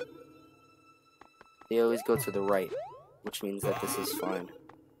 They always go to the right, which means that this is fine.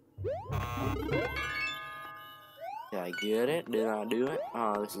 Did I get it? Did I do it?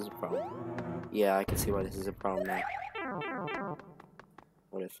 Oh, this is a problem. Yeah, I can see why this is a problem now.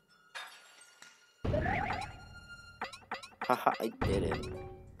 What if... Haha, I did it.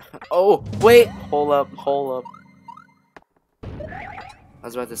 Oh, wait! Hold up, hold up. I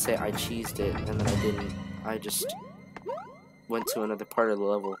was about to say I cheesed it, and then I didn't. I just went to another part of the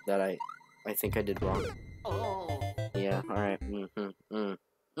level that I think I did wrong. Yeah, alright.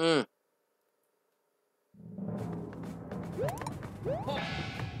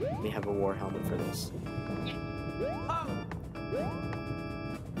 We have a war helmet for this.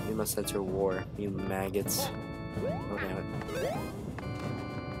 We must enter war, you maggots. Oh, damn it.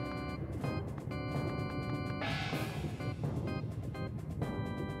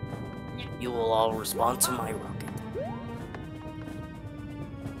 You will all respond to my rocket.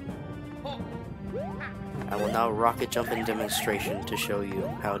 I will now rocket jump in demonstration to show you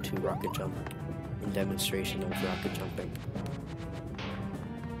how to rocket jump in demonstration of rocket jumping.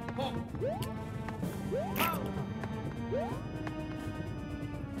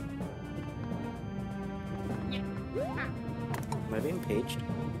 Am I being paged?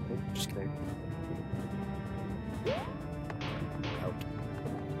 Oh, just kidding. Out.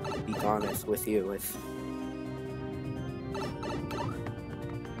 Be honest with you with.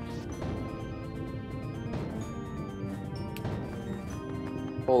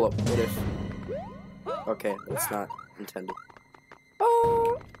 Hold up, what if... Okay, that's not intended.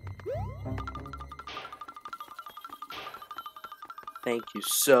 Oh! Thank you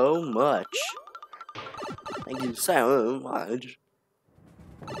so much. Thank you so much.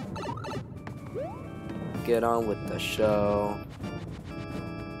 Get on with the show.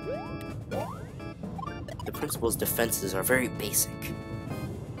 The principal's defenses are very basic.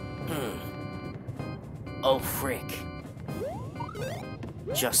 Oh, frick.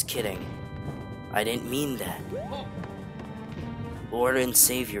 Just kidding. I didn't mean that. Lord and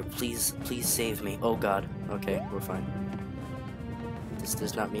Savior, please save me. Oh god. Okay, we're fine. This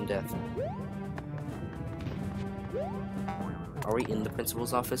does not mean death. Are we in the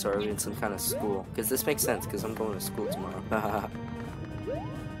principal's office or are we in some kind of school? Because this makes sense, because I'm going to school tomorrow.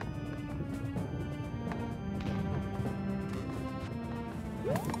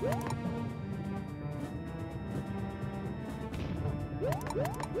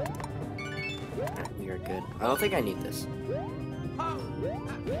 Alright, we are good. I don't think I need this. I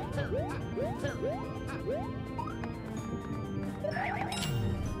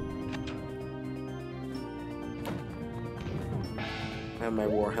have my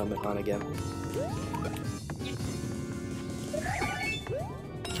war helmet on again.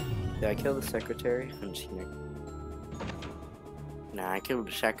 Did I kill the secretary? I'm just kidding. Nah, I killed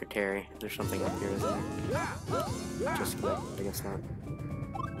the secretary. There's something up here, isn't there? Just kidding. I guess not.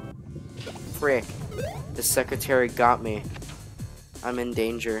 Frick. The secretary got me. I'm in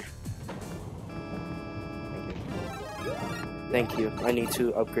danger. Thank you. I need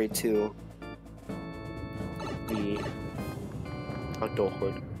to upgrade to the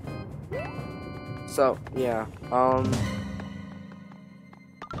adulthood. So, yeah.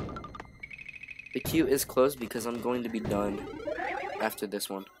 The queue is closed because I'm going to be done after this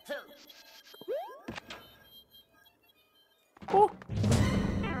one. Oh.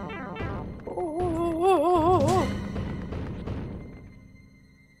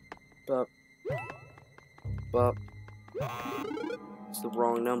 But it's the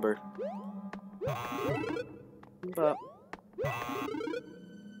wrong number. But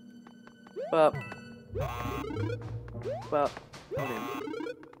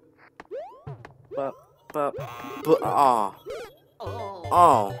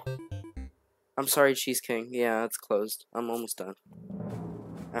oh. I'm sorry, Cheese King. Yeah, it's closed. I'm almost done.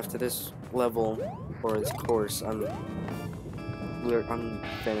 After this level or this course, I'm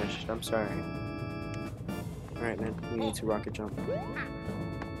finished. I'm sorry. Alright, man. We need to rocket jump.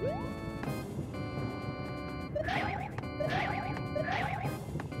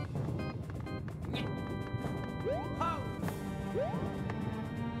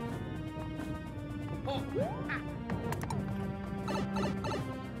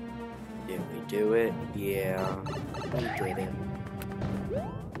 Did we do it? Yeah, we did it.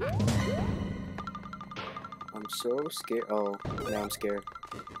 I'm so scared. Oh, now I'm scared.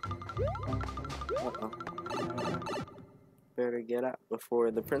 Uh-oh. Better get out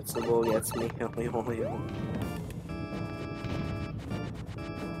before the principal gets me.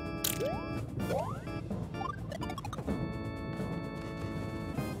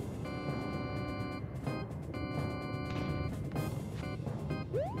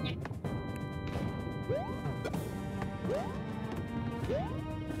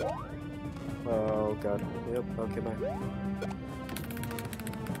 Oh god. Yep, okay, bye.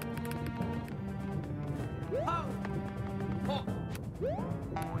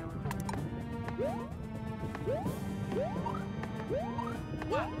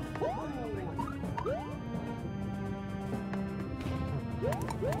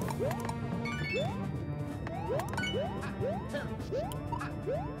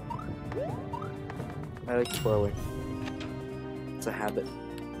 I like twirling. It's a habit.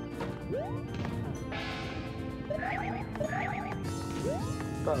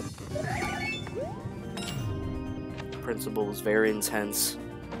 But the principal was very intense.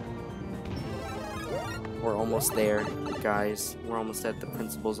 We're almost there, guys. We're almost at the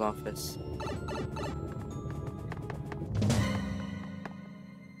principal's office.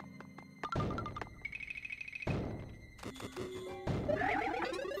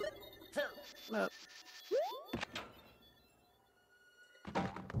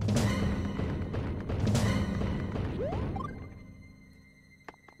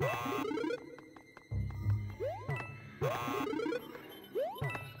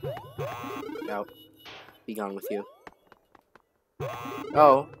 Out. Be gone with you.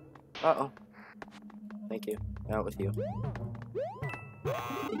 Oh. Uh-oh. Thank you. Out with you. Be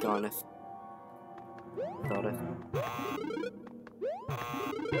goneth. Gotteth.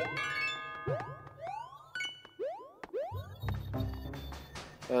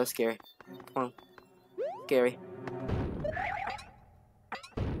 Oh, scary. Come on. Scary.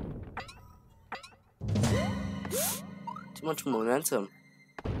 Too much momentum.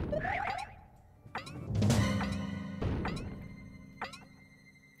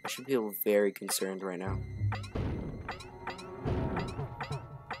 I should feel very concerned right now.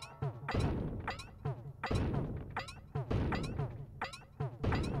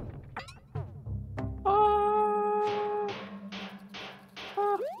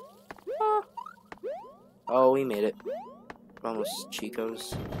 Oh, we made it. Almost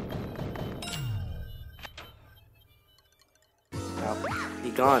Chico's. Ow. Be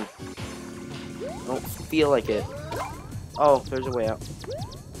gone. I don't feel like it. Oh, there's a way out.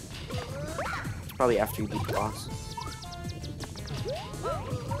 It's probably after you beat the boss.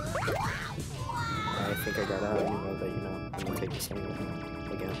 I think I got out anyway, but you know, I'm gonna take this anyway.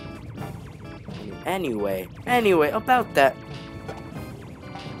 Again. Anyway, about that.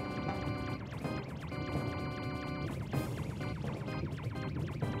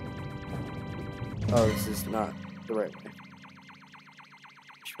 Oh, this is not the right way.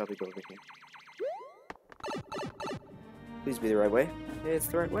 I should probably go over here. Please be the right way. Yeah, it's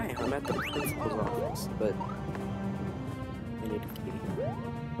the right way. I'm at the principal's office, but I need a key.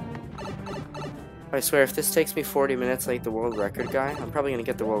 I swear, if this takes me 40 minutes like the world record guy, I'm probably gonna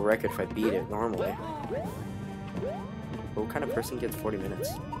get the world record if I beat it normally. But what kind of person gets 40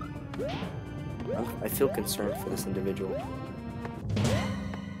 minutes? I feel concerned for this individual.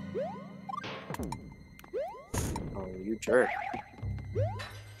 Oh, you jerk.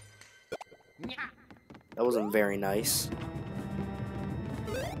 That wasn't very nice.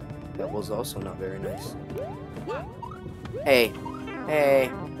 That was also not very nice. Hey,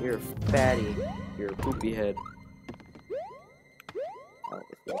 you're a fatty. You're a poopy head.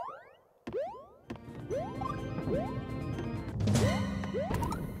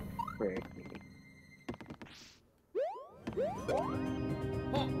 Frick.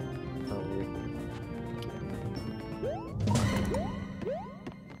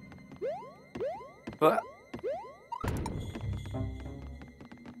 What?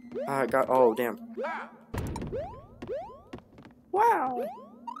 I got. Oh, damn. Wow.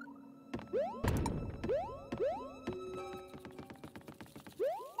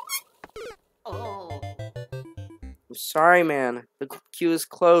 I'm sorry, man. The queue is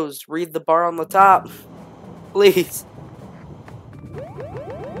closed. Read the bar on the top. Please.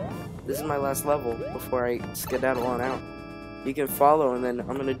 This is my last level before I skedaddle on out. You can follow, and then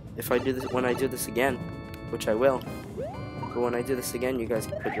I'm gonna, if I do this, when I do this again, which I will, but when I do this again, you guys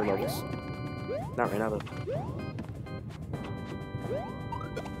can put your levels. Not right now, though.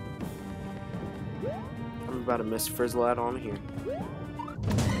 I'm about to miss Frizzle out on here.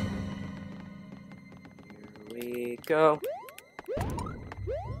 Here we go.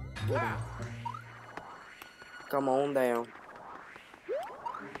 Come on down.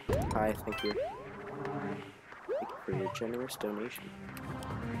 Hi, thank you. Thank you for your generous donation.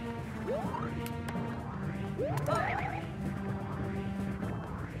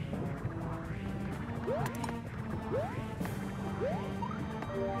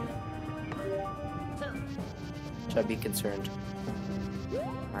 Should I be concerned?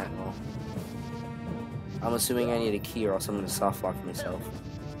 I don't know. I'm assuming I need a key or else I'm gonna soft lock myself.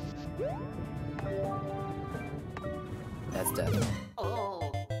 That's death.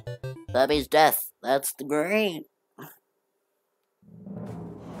 Oh. Bubby's death. That's great.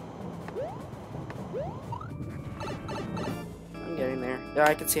 I'm getting there. Yeah,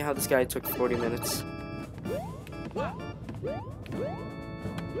 I can see how this guy took 40 minutes.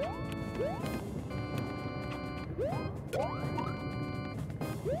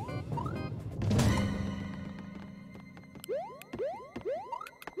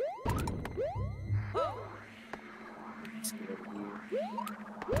 Let's get over here.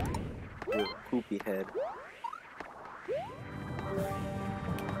 Your poopy head.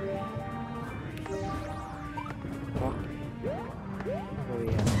 Oh, oh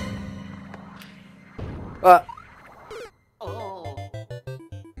yeah. Oh.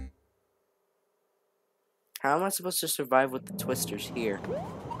 How am I supposed to survive with the twisters here?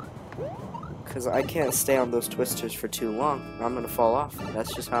 Because I can't stay on those twisters for too long. I'm gonna fall off.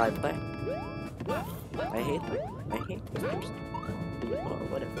 That's just how I play. I hate them. I hate twisters. Well,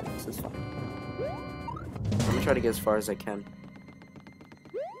 whatever. This is fine. I'm gonna try to get as far as I can.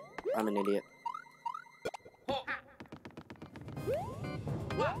 I'm an idiot.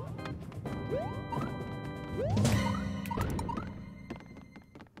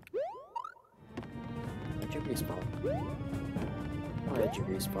 Where'd you respawn? Where'd you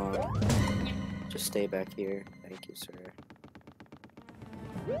respawn? Just stay back here. Thank you, sir.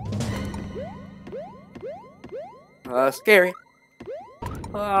 Scary.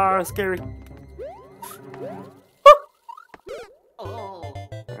 Scary. Oh.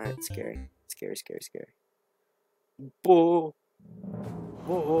 Alright, scary. Scary, scary, scary. Whoa.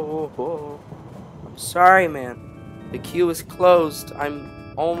 Whoa. I'm sorry, man. The queue is closed.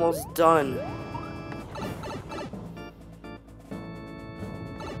 I'm almost done.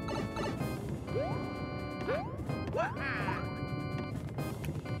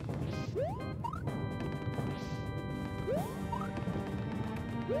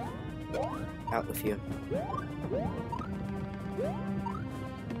 Out with you.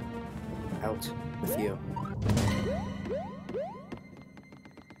 Out with you.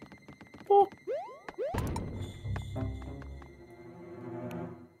 Oh.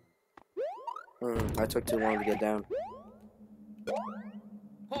 I took too long to get down.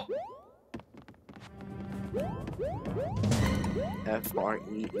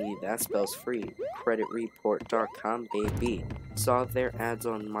 FREE, that spells free. Creditreport.com, baby. Saw their ads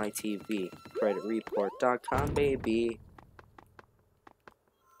on my TV. Creditreport.com, baby.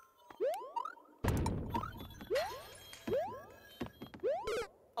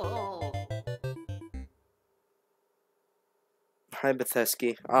 Oh. Hi,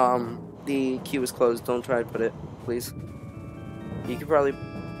 Bethesky. The queue is closed. Don't try to put it, please. You could probably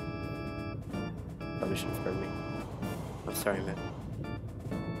should have heard me. I'm sorry, man.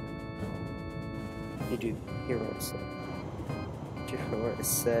 You do hear what I said. Did you hear what I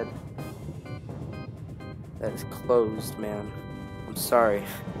said? That is closed, man. I'm sorry.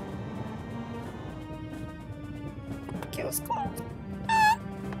 The queue is closed.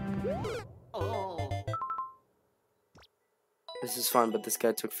 Oh. This is fun, but this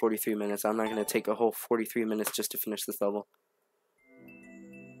guy took 43 minutes. I'm not gonna take a whole 43 minutes just to finish this level.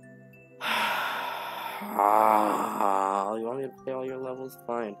 You want me to play all your levels?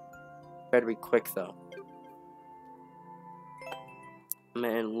 Fine. Better be quick, though.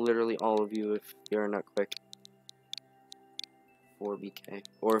 Man, literally all of you, if you're not quick. 4BK.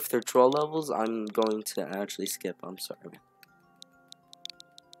 Or if they're troll levels, I'm going to actually skip. I'm sorry, man.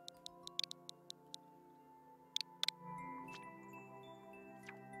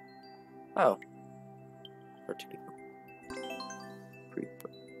 Oh. For 2 people.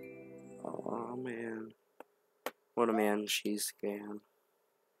 Oh, man. What a man, she's scam.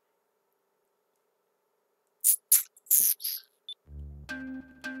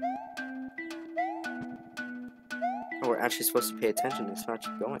 Oh, we're actually supposed to pay attention. It's not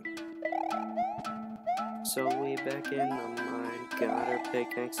just going. So we back in the mine. Got our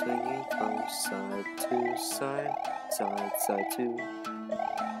pickaxe swinging from side to side. Side to.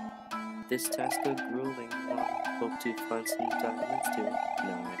 This task a grueling one. Hope to find some diamonds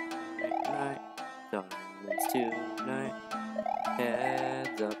tonight. Diamonds tonight.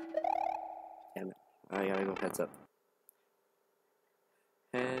 Heads up. Damn it. I gotta go heads up.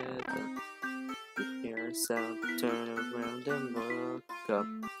 Heads up. You hear a sound, turn around and look up.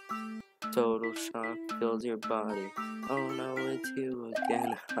 Total shock fills your body. Oh no, it's you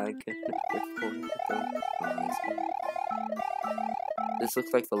again. I couldn't afford the eyes. This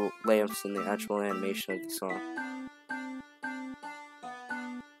looks like the lamps in the actual animation of the song.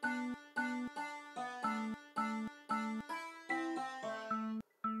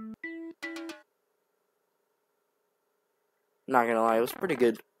 Not gonna lie, it was pretty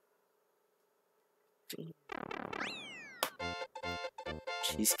good.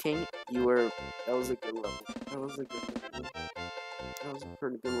 Cheese King, that was a good level. That was a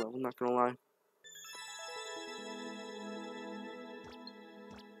pretty good level, not gonna lie.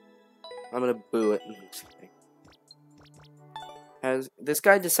 I'm gonna boo it. Just kidding. This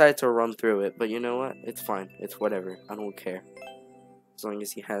guy decided to run through it, but you know what? It's fine. It's whatever. I don't care. As long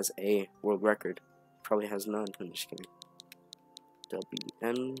as he has a world record. Probably has none. I'm just kidding.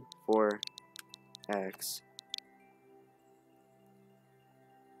 WN4X.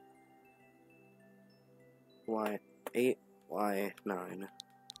 Y8, Y9.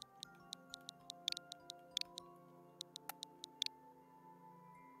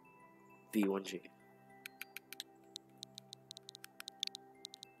 V1G.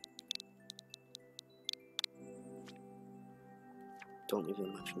 Don't leave the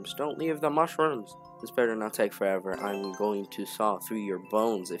mushrooms. Don't leave the mushrooms. This better not take forever. I'm going to saw through your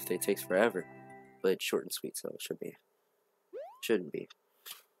bones if it takes forever. But it's short and sweet, so it should be. Shouldn't be.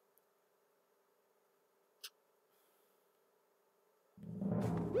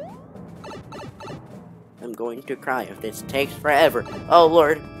 I'm going to cry if this takes forever. Oh,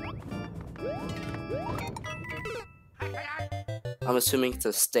 Lord. I'm assuming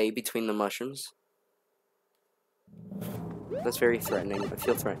to stay between the mushrooms. That's very threatening. I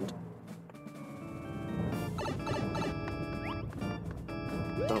feel threatened.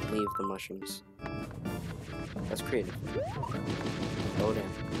 Don't leave the mushrooms. That's creative. Go down.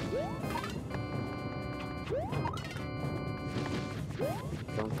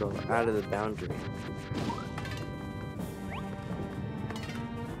 Don't go out of the boundary.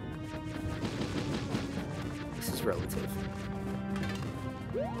 This is relative.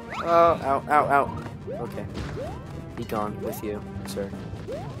 Oh, ow, ow, ow. Okay. Be gone with you, sir.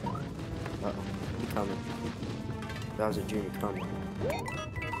 Uh-oh. Be coming. Bowser Jr. coming.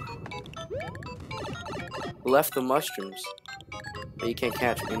 Left the mushrooms. But you can't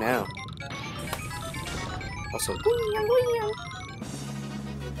catch me now. Also,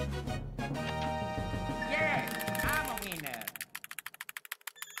 Yeah, I'm a winner.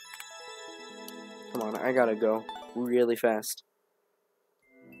 come on, I gotta go really fast.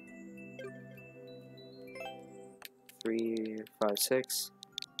 3, 5, 6.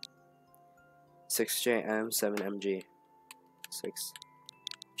 6JM, 7MG.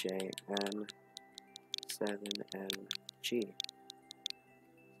 6JM, 7MG. Is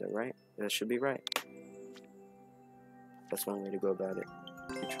that right? That should be right. That's one way to go about it.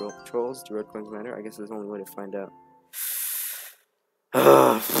 Trolls, do red coins matter? I guess there's only way to find out.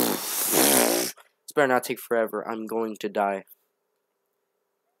 This better not take forever. I'm going to die.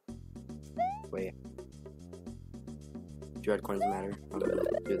 Wait. Do red coins matter?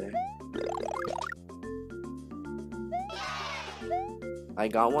 Do they? I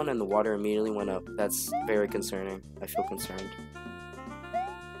got one and the water immediately went up. That's very concerning. I feel concerned.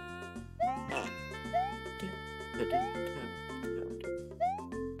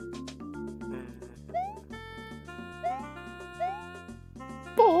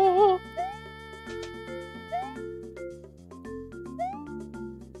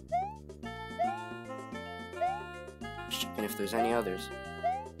 And if there's any others.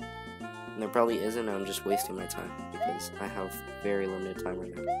 And there probably isn't, I'm just wasting my time because I have very limited time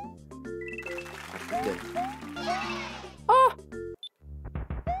right now. Good. Ah!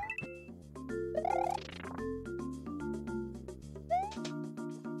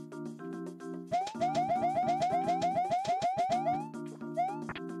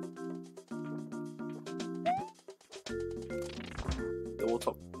 We'll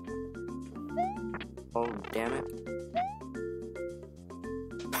talk. Oh, damn it.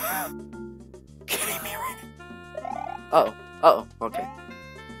 Kidding me right now. Uh-oh. Uh-oh. Okay.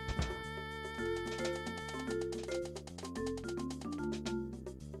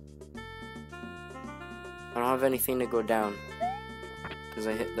 I don't have anything to go down. Because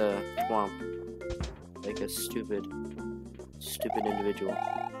I hit the swamp. Like a stupid individual.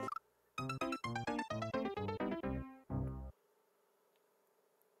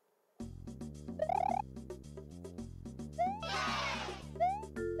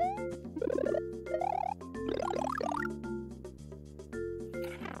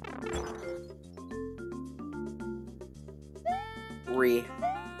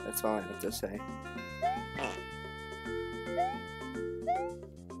 That's all I have to say.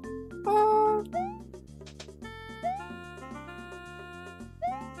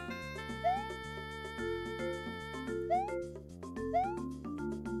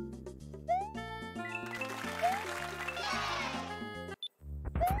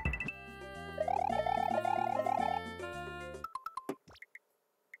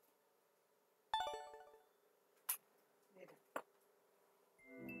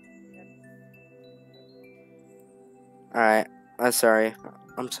 Alright, I'm sorry.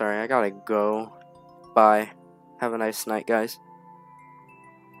 I gotta go. Bye. Have a nice night, guys.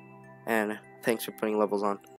 And thanks for putting levels on.